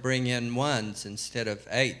start to bring in ones instead of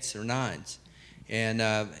eights or nines,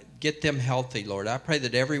 and get them healthy, Lord. I pray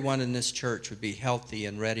that everyone in this church would be healthy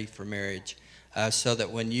and ready for marriage. So that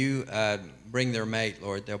when you bring their mate,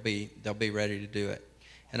 Lord, they'll be ready to do it.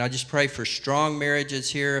 And I just pray for strong marriages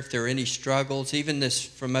here. If there are any struggles, even this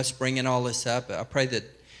from us bringing all this up, I pray that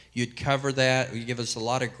you'd cover that. You give us a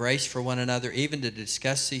lot of grace for one another, even to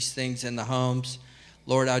discuss these things in the homes.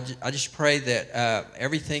 Lord, I just pray that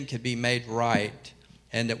everything could be made right,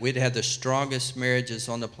 and that we'd have the strongest marriages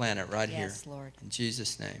on the planet right here. Yes, Lord. In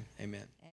Jesus' name, amen.